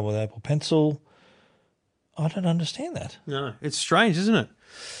not compatible with Apple Pencil. I don't understand that. No, it's strange, isn't it?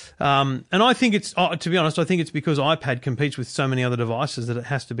 And I think it's, to be honest, I think it's because iPad competes with so many other devices that it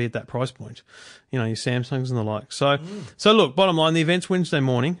has to be at that price point. Your Samsungs and the like. So look, bottom line, the event's Wednesday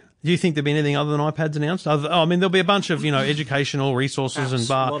morning. Do you think there'll be anything other than iPads announced? I mean, there'll be a bunch of, educational resources Apps,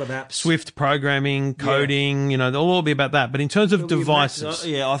 a lot of apps. Swift programming, coding, they'll all be about that. But in terms of devices.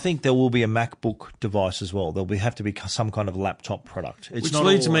 I think there will be a MacBook device as well. There'll have to be some kind of laptop product. Which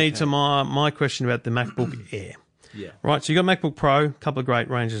leads me to my question about the MacBook Air. Yeah. Right, so you got MacBook Pro, a couple of great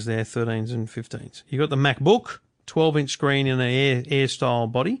ranges there, 13s and 15s. You got the MacBook, 12-inch screen in an Air style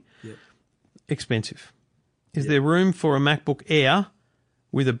body. Yep. Expensive. Is there room for a MacBook Air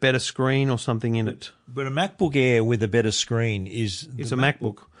with a better screen or something in it? But a MacBook Air with a better screen is a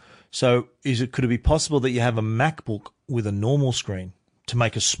MacBook. So could it be possible that you have a MacBook with a normal screen to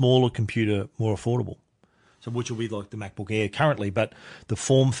make a smaller computer more affordable? So which will be like the MacBook Air currently, but the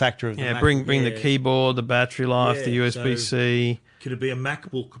form factor of the MacBook bring Air, the keyboard, the battery life, the USB-C. Could it be a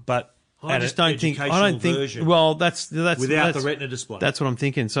MacBook, but I just don't think. Version Well, that's without the Retina display. That's what I'm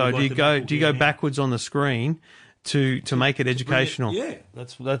thinking. So do you go backwards on the screen to make it educational?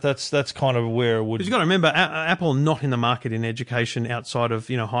 That's kind of where it would. Because you've got to remember, Apple not in the market in education outside of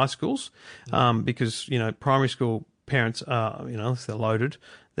high schools, because primary school parents are if they're loaded,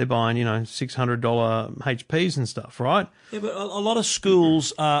 they're buying $600 HPs and stuff, right? Yeah, but a lot of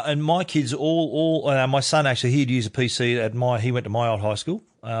schools and my kids my son actually he'd use a PC he went to my old high school,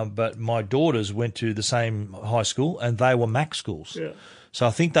 but my daughters went to the same high school and they were Mac schools. Yeah. So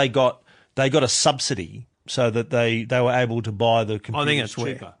I think they got a subsidy so that they were able to buy the computer. I think it's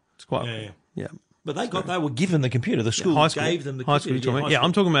cheaper. It's quite yeah. But they were given the computer. The school gave them the computer.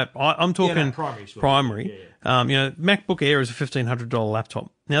 I'm talking about primary. MacBook Air is a $1,500 laptop.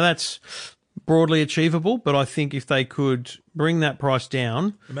 Now that's broadly achievable, but I think if they could bring that price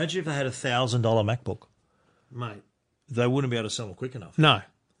down. Imagine if they had a $1,000 MacBook, mate. They wouldn't be able to sell them quick enough. No,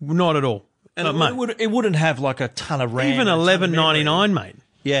 not at all. And it wouldn't have like a ton of RAM. Even $11.99, mate.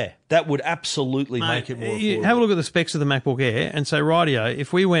 Yeah, that would absolutely make it more affordable. Have a look at the specs of the MacBook Air and say, rightio,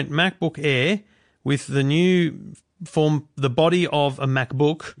 if we went MacBook Air with the new form, the body of a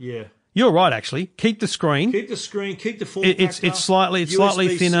MacBook. Yeah. You're right, actually. Keep the screen. Keep the form factor. It's slightly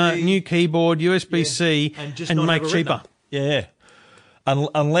thinner, new keyboard, USB-C, and make cheaper. Yeah.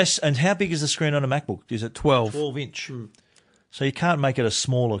 Unless, and how big is the screen on a MacBook? Is it 12? 12-inch. So you can't make it a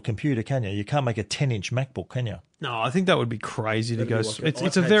smaller computer, can you? You can't make a 10-inch MacBook, can you? No, I think that would be crazy to go.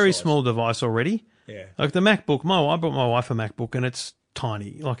 It's a very small device already. Yeah. Like the MacBook, I bought my wife a MacBook and it's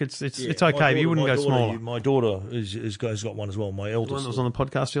tiny. Like it's okay, but you wouldn't go smaller. My daughter has got one as well. My eldest. The one that was on the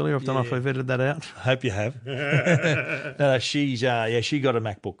podcast earlier. I don't know if we've edited that out. I hope you have. No, she got a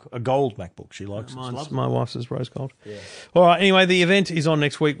MacBook, a gold MacBook. She likes it. My wife's is rose gold. Yeah. All right. Anyway, the event is on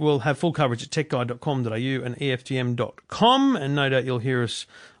next week. We'll have full coverage at techguide.com.au and EFTM.com, and no doubt you'll hear us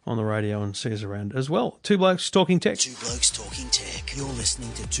on the radio and see us around as well. Two Blokes Talking Tech. Two Blokes Talking Tech. You're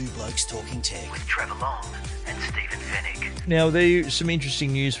listening to Two Blokes Talking Tech with Trevor Long and Stephen Fennick. Now, there's some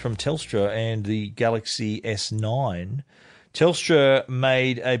interesting news from Telstra and the Galaxy S9. Telstra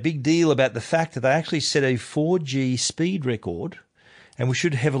made a big deal about the fact that they actually set a 4G speed record, and we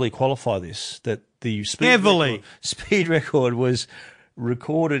should heavily qualify this, that the speed record was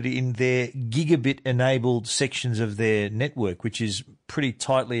recorded in their gigabit-enabled sections of their network, which is pretty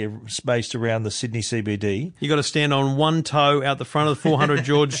tightly spaced around the Sydney CBD. You got to stand on one toe out the front of the 400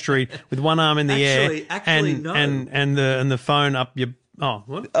 George Street with one arm in the air, and the phone up your. Oh,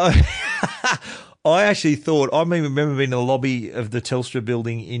 what? I actually thought, I remember being in the lobby of the Telstra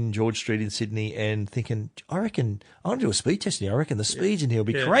building in George Street in Sydney and thinking, I reckon, I want to do a speed test in here. I reckon the speeds in here will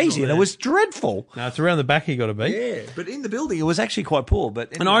be crazy. And it was dreadful. No, it's around the back you got to be. Yeah, but in the building it was actually quite poor. But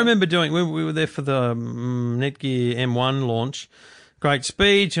anyway. And I remember we were there for the Netgear M1 launch. Great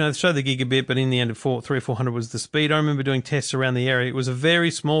speed, they showed the gigabit, but in the end, 300 or 400 was the speed. I remember doing tests around the area. It was a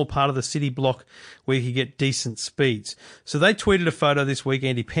very small part of the city block where you could get decent speeds. So they tweeted a photo this week.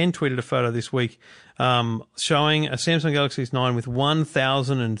 Andy Penn tweeted a photo this week showing a Samsung Galaxy S9 with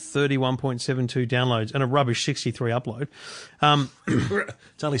 1,031.72 downloads and a rubbish 63 upload.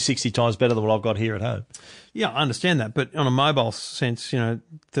 It's only 60 times better than what I've got here at home. Yeah, I understand that. But on a mobile sense,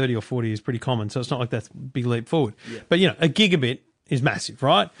 30 or 40 is pretty common. So it's not like that's a big leap forward. Yeah. But, a gigabit is massive,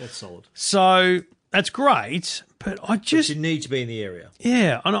 right? That's solid. So that's great, but you need to be in the area.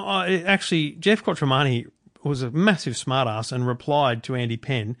 Yeah, and actually, Jeff Quattromani was a massive smartass and replied to Andy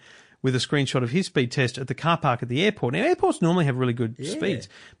Penn with a screenshot of his speed test at the car park at the airport. Now, airports normally have really good speeds,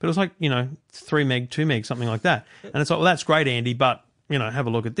 but it was like, 3 meg, 2 meg, something like that. And it's like, well, that's great, Andy, but, have a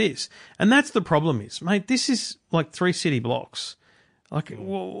look at this. And that's the problem is, mate, this is like 3 city blocks. Like,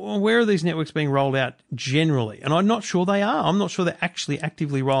 where are these networks being rolled out generally? And I'm not sure they are. I'm not sure they're actually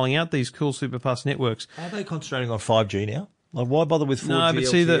actively rolling out these cool super fast networks. Are they concentrating on 5G now? Like, why bother with 4G? No, but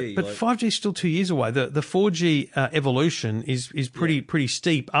see, LTE? but 5G is still 2 years away. The 4G evolution is pretty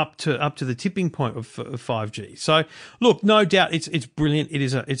steep up to the tipping point of 5G. So look, no doubt it's brilliant.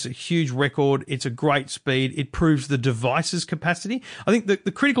 It's a huge record. It's a great speed. It proves the device's capacity. I think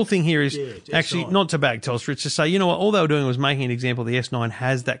the critical thing here is actually not to bag Telstra. It's to say, you know what, all they were doing was making an example. The S9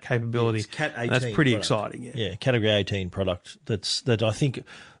 has that capability. It's Cat 18 that's pretty product. exciting. Yeah, Category 18 product. That I think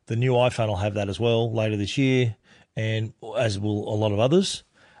the new iPhone will have that as well later this year, and as will a lot of others.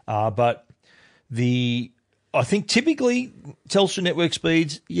 But I think typically Telstra network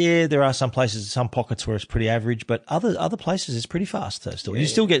speeds, there are some places, some pockets where it's pretty average, but other places it's pretty fast still. You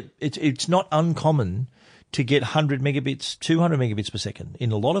still get it's not uncommon to get 100 megabits, 200 megabits per second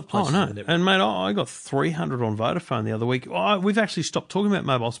in a lot of places. Oh, no. And, mate, I got 300 on Vodafone the other week. We've actually stopped talking about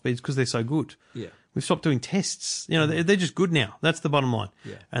mobile speeds because they're so good. Yeah. We've stopped doing tests. You know, they're just good now. That's the bottom line.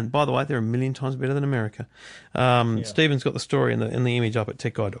 Yeah. And by the way, they're a million times better than America. Stephen's got the story and the image up at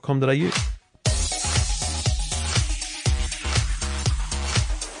techguide.com.au.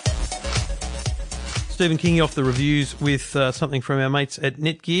 Stephen kicking off the reviews with something from our mates at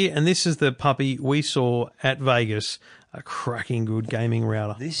Netgear, and this is the puppy we saw at Vegas, a cracking good gaming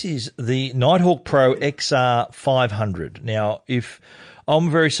router. This is the Nighthawk Pro XR 500. Now, if I'm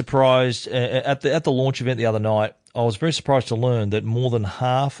very surprised at the launch event the other night, I was very surprised to learn that more than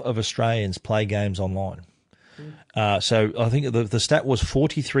half of Australians play games online. So I think the stat was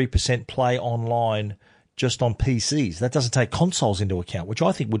 43% play online just on PCs. That doesn't take consoles into account, which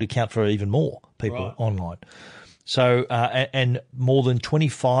I think would account for even more people online. So, and more than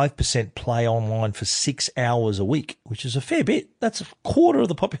 25% play online for 6 hours a week, which is a fair bit. That's a quarter of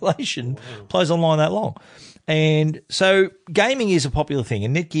the population plays online that long. And so gaming is a popular thing,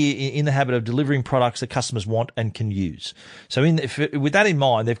 and Netgear in the habit of delivering products that customers want and can use. So with that in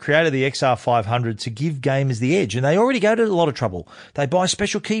mind, they've created the XR500 to give gamers the edge, and they already go to a lot of trouble. They buy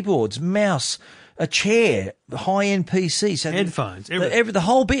special keyboards, mouse, a chair, high-end PC, so headphones, the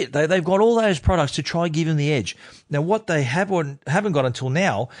whole bit. They've got all those products to try and give them the edge. Now, what they haven't got until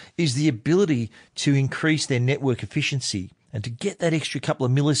now is the ability to increase their network efficiency and to get that extra couple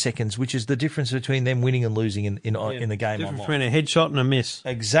of milliseconds, which is the difference between them winning and losing in the game difference online. Between a headshot and a miss.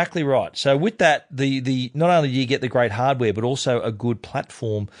 Exactly right. So with that, the not only do you get the great hardware, but also a good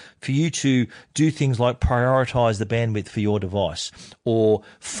platform for you to do things like prioritize the bandwidth for your device or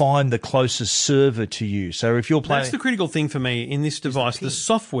find the closest server to you. So if you're playing... That's the critical thing for me in this device. The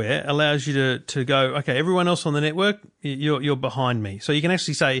software allows you to go, okay, everyone else on the network, you're behind me. So you can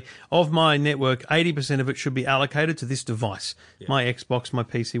actually say, of my network, 80% of it should be allocated to this device. My Xbox, my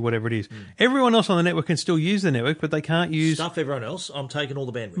PC, whatever it is. Everyone else on the network can still use the network, but they can't use... Stuff everyone else, I'm taking all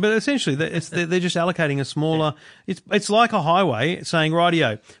the bandwidth. But essentially, they're just allocating a smaller... It's like a highway saying,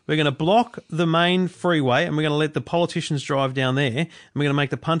 rightio, we're going to block the main freeway and we're going to let the politicians drive down there and we're going to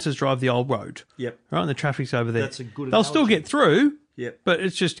make the punters drive the old road. Yep. Right, and the traffic's over there. That's a good They'll still get through... Yep. But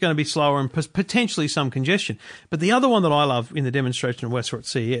it's just going to be slower and potentially some congestion. But the other one that I love in the demonstration at Western at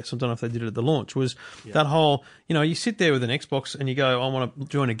CES, I don't know if they did it at the launch, was that whole, you sit there with an Xbox and you go, I want to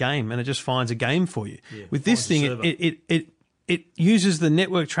join a game, and it just finds a game for you. Yeah, with this thing, it uses the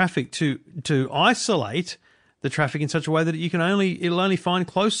network traffic to isolate the traffic in such a way that it'll only find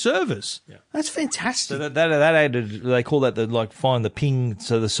close servers. Yeah. That's fantastic. So that added, they call that find the ping,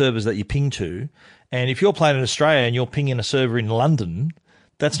 so the servers that you ping to. And if you're playing in Australia and you're pinging a server in London,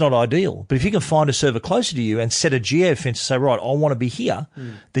 that's not ideal. But if you can find a server closer to you and set a geofence to say, right, I want to be here,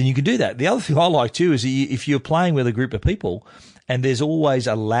 then you can do that. The other thing I like too is if you're playing with a group of people and there's always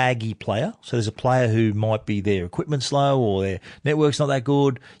a laggy player, so there's a player who might be their equipment slow or their network's not that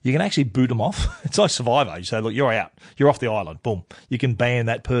good, you can actually boot them off. It's like Survivor. You say, look, you're out. You're off the island. Boom. You can ban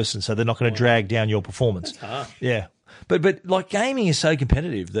that person so they're not going to drag down your performance. That's hard. Yeah. But like gaming is so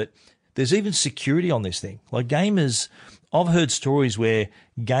competitive that there's even security on this thing. Like gamers, I've heard stories where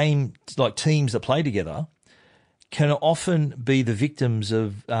teams that play together can often be the victims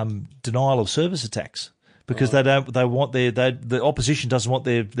of denial of service attacks because the opposition doesn't want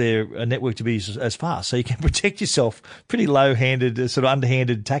their network to be as fast. So you can protect yourself, pretty low-handed, sort of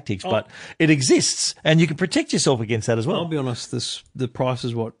underhanded tactics, but it exists and you can protect yourself against that as well. I'll be honest, the price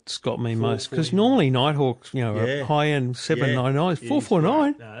is what's got me most because normally Nighthawks, a high-end $799 is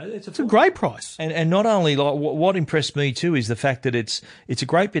 $449. No, it's a great price. And not only what impressed me too is the fact that it's a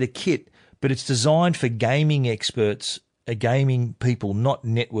great bit of kit, but it's designed for gaming experts. Gaming people, not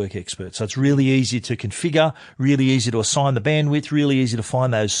network experts. So it's really easy to configure, really easy to assign the bandwidth, really easy to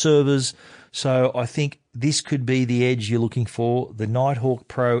find those servers. So I think this could be the edge you're looking for. The Nighthawk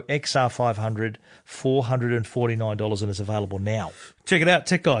Pro XR500, $449, and it's available now. Check it out,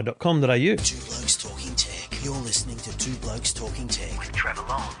 techguide.com.au. Two Blokes Talking Tech. You're listening to Two Blokes Talking Tech with Trevor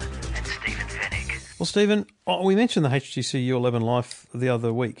Long and Stephen Fennick. Well, Stephen, we mentioned the HTC U11 Life the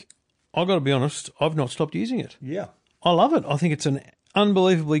other week. I've got to be honest, I've not stopped using it. Yeah. I love it. I think it's an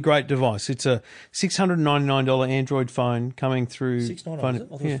unbelievably great device. It's a $699 Android phone coming through. $699, is it? I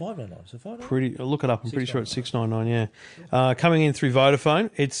thought it was $599. So $599? Look it up. I'm pretty sure it's $699. Yeah, coming in through Vodafone.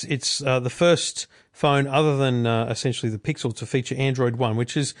 It's the first phone other than essentially the Pixel to feature Android One,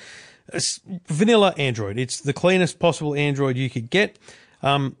 which is vanilla Android. It's the cleanest possible Android you could get.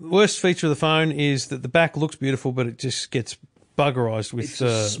 Worst feature of the phone is that the back looks beautiful, but it just gets buggerized with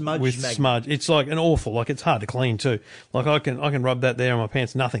smudge. It's like an awful, like it's hard to clean too. Like I can rub that there on my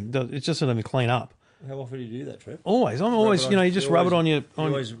pants, nothing. It just doesn't even clean up. How often do you do that, Trev? Always. I'm always, you just rub it on your,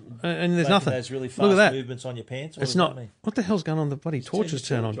 and there's nothing. Those really fast Look at that. movements on your pants. It's not. What the hell's going on? The bloody torches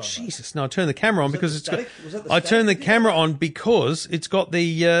turn on. Jesus! No, I turned the camera on because it's got. I turned the camera on because it's got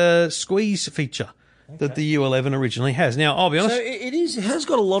the squeeze feature that the U11 originally has. Now, I'll be honest. So it has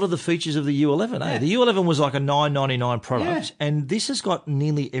got a lot of the features of the U11. Yeah. The U11 was like a $999 product, and this has got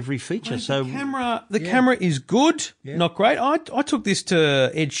nearly every feature. So the camera is good, not great. I took this to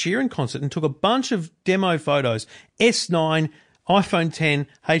Ed Sheeran concert and took a bunch of demo photos. S9, iPhone 10,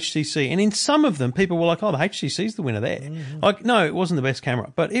 HTC, and in some of them, people were like, "Oh, the HTC's the winner there." Mm-hmm. Like, no, it wasn't the best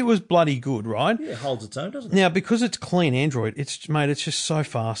camera, but it was bloody good, right? Yeah, it holds its own, doesn't it? Now, because it's clean Android, it's just so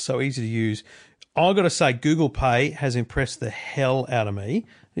fast, so easy to use. I've got to say, Google Pay has impressed the hell out of me.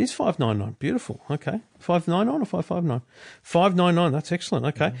 It is $599. Beautiful. Okay. $599 or $559? $599. That's excellent.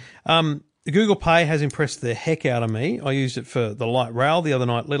 Okay. Google Pay has impressed the heck out of me. I used it for the light rail the other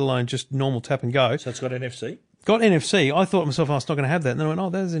night, let alone just normal tap and go. So it's got NFC? Got NFC. I thought to myself, I was not going to have that. And then I went, oh,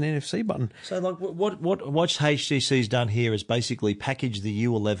 there's an NFC button. So like what HTC's done here is basically packaged the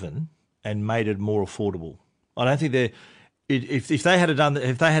U11 and made it more affordable. I don't think they're... If they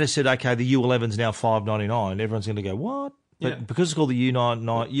had said, okay, the U11's now $599, everyone's going to go, what? But because it's called the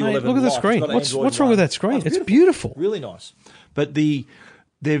U11, Mate, look at the screen. What's wrong with that screen? It's beautiful. Really nice. But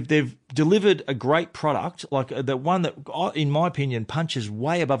they've delivered a great product, like the one that, in my opinion, punches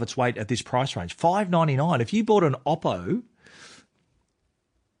way above its weight at this price range. $599. If you bought an Oppo,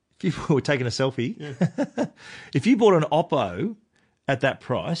 if you were taking a selfie, if you bought an Oppo at that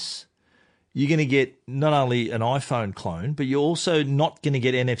price, you're going to get not only an iPhone clone, but you're also not going to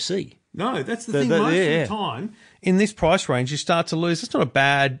get NFC. No, that's the thing. Most of the time, in this price range, you start to lose. It's not a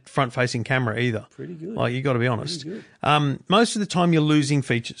bad front-facing camera either. Pretty good. Like, you got to be honest. Most of the time, you're losing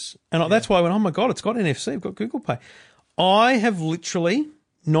features. And that's why I went, oh, my God, it's got NFC. I've got Google Pay. I have literally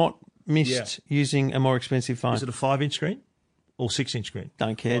not missed using a more expensive phone. Is it a 5-inch screen? Or 6-inch screen?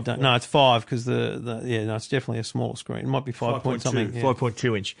 Don't care. No, it's 5 because it's definitely a smaller screen. It might be 5 point something.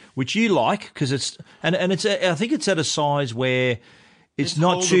 5.2 inch, which you like because it's and it's I think it's at a size where it's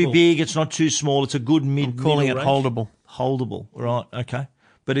not holdable. Too big, it's not too small. It's a good I'm calling it holdable. Holdable, right? Okay.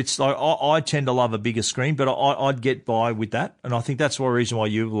 But it's like I tend to love a bigger screen, but I'd get by with that, and I think that's the reason why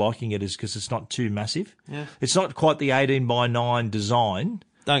you're liking it is because it's not too massive. Yeah. It's not quite the 18:9 design.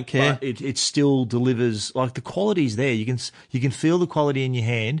 Don't care. But it still delivers, like the quality's there. You can feel the quality in your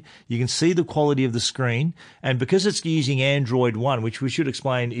hand. You can see the quality of the screen. And because it's using Android One, which we should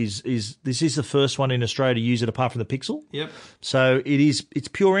explain is this is the first one in Australia to use it apart from the Pixel. Yep. So it's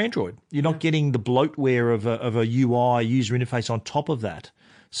pure Android. You're not getting the bloatware of a UI user interface on top of that.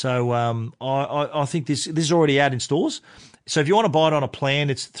 So I think this is already out in stores. So if you want to buy it on a plan,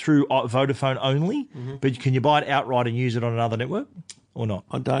 it's through Vodafone only. Mm-hmm. But can you buy it outright and use it on another network? Or not?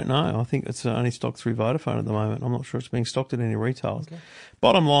 I don't know. I think it's only stocked through Vodafone at the moment. I'm not sure it's being stocked at any retailers. Okay.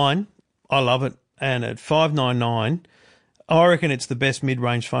 Bottom line, I love it. And at $599, I reckon it's the best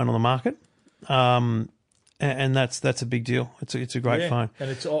mid-range phone on the market. And that's a big deal. It's a great phone. And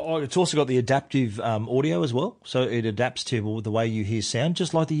it's also got the adaptive audio as well. So it adapts to the way you hear sound,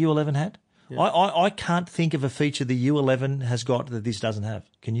 just like the U11 had. Yeah. I can't think of a feature the U11 has got that this doesn't have.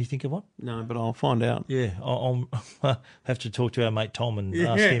 Can you think of one? No, but I'll find out. Yeah, I'll have to talk to our mate Tom and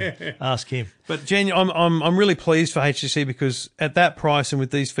ask him. But I'm really pleased for HTC because at that price and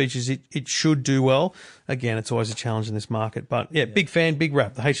with these features, it should do well. Again, it's always a challenge in this market. But big fan, big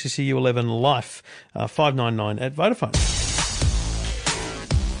rap. The HTC U11 Life, $599 at Vodafone.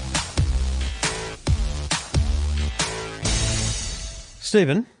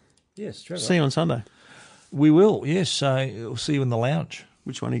 Stephen. Yes, Trevor. See you on Sunday. We will, yes. We'll see you in the lounge.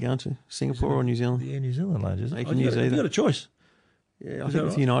 Which one are you going to? Singapore or New Zealand? Yeah, New Zealand lounge, isn't it? You can use either. You've got a choice. Yeah, I think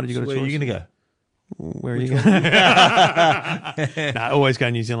with United you've got a choice. Where are you going to go? Where are you going? No, always go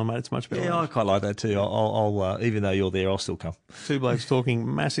New Zealand, mate. It's much better. Yeah, I quite like that too. I'll even though you're there, I'll still come. Two blokes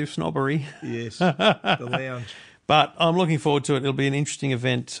talking massive snobbery. Yes, the lounge. But I'm looking forward to it. It'll be an interesting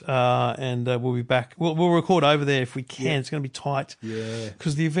event, and we'll be back. We'll record over there if we can. Yeah. It's going to be tight. Yeah.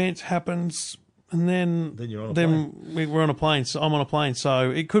 Because the event happens, and then you're on a plane. We're on a plane. So I'm on a plane.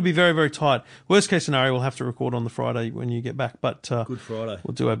 So it could be very, very tight. Worst case scenario, we'll have to record on the Friday when you get back. But Good Friday.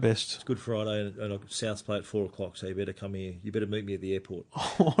 We'll do our best. It's Good Friday, and South's play at 4:00. So you better come here. You better meet me at the airport.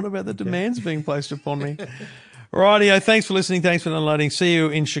 What about the demands being placed upon me? Rightio. Thanks for listening. Thanks for downloading. See you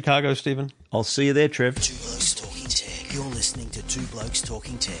in Chicago, Stephen. I'll see you there, Trev. Two Blokes Talking Tech. You're listening to Two Blokes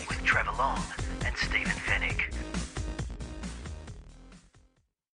Talking Tech with Trevor Long and Stephen Fennick.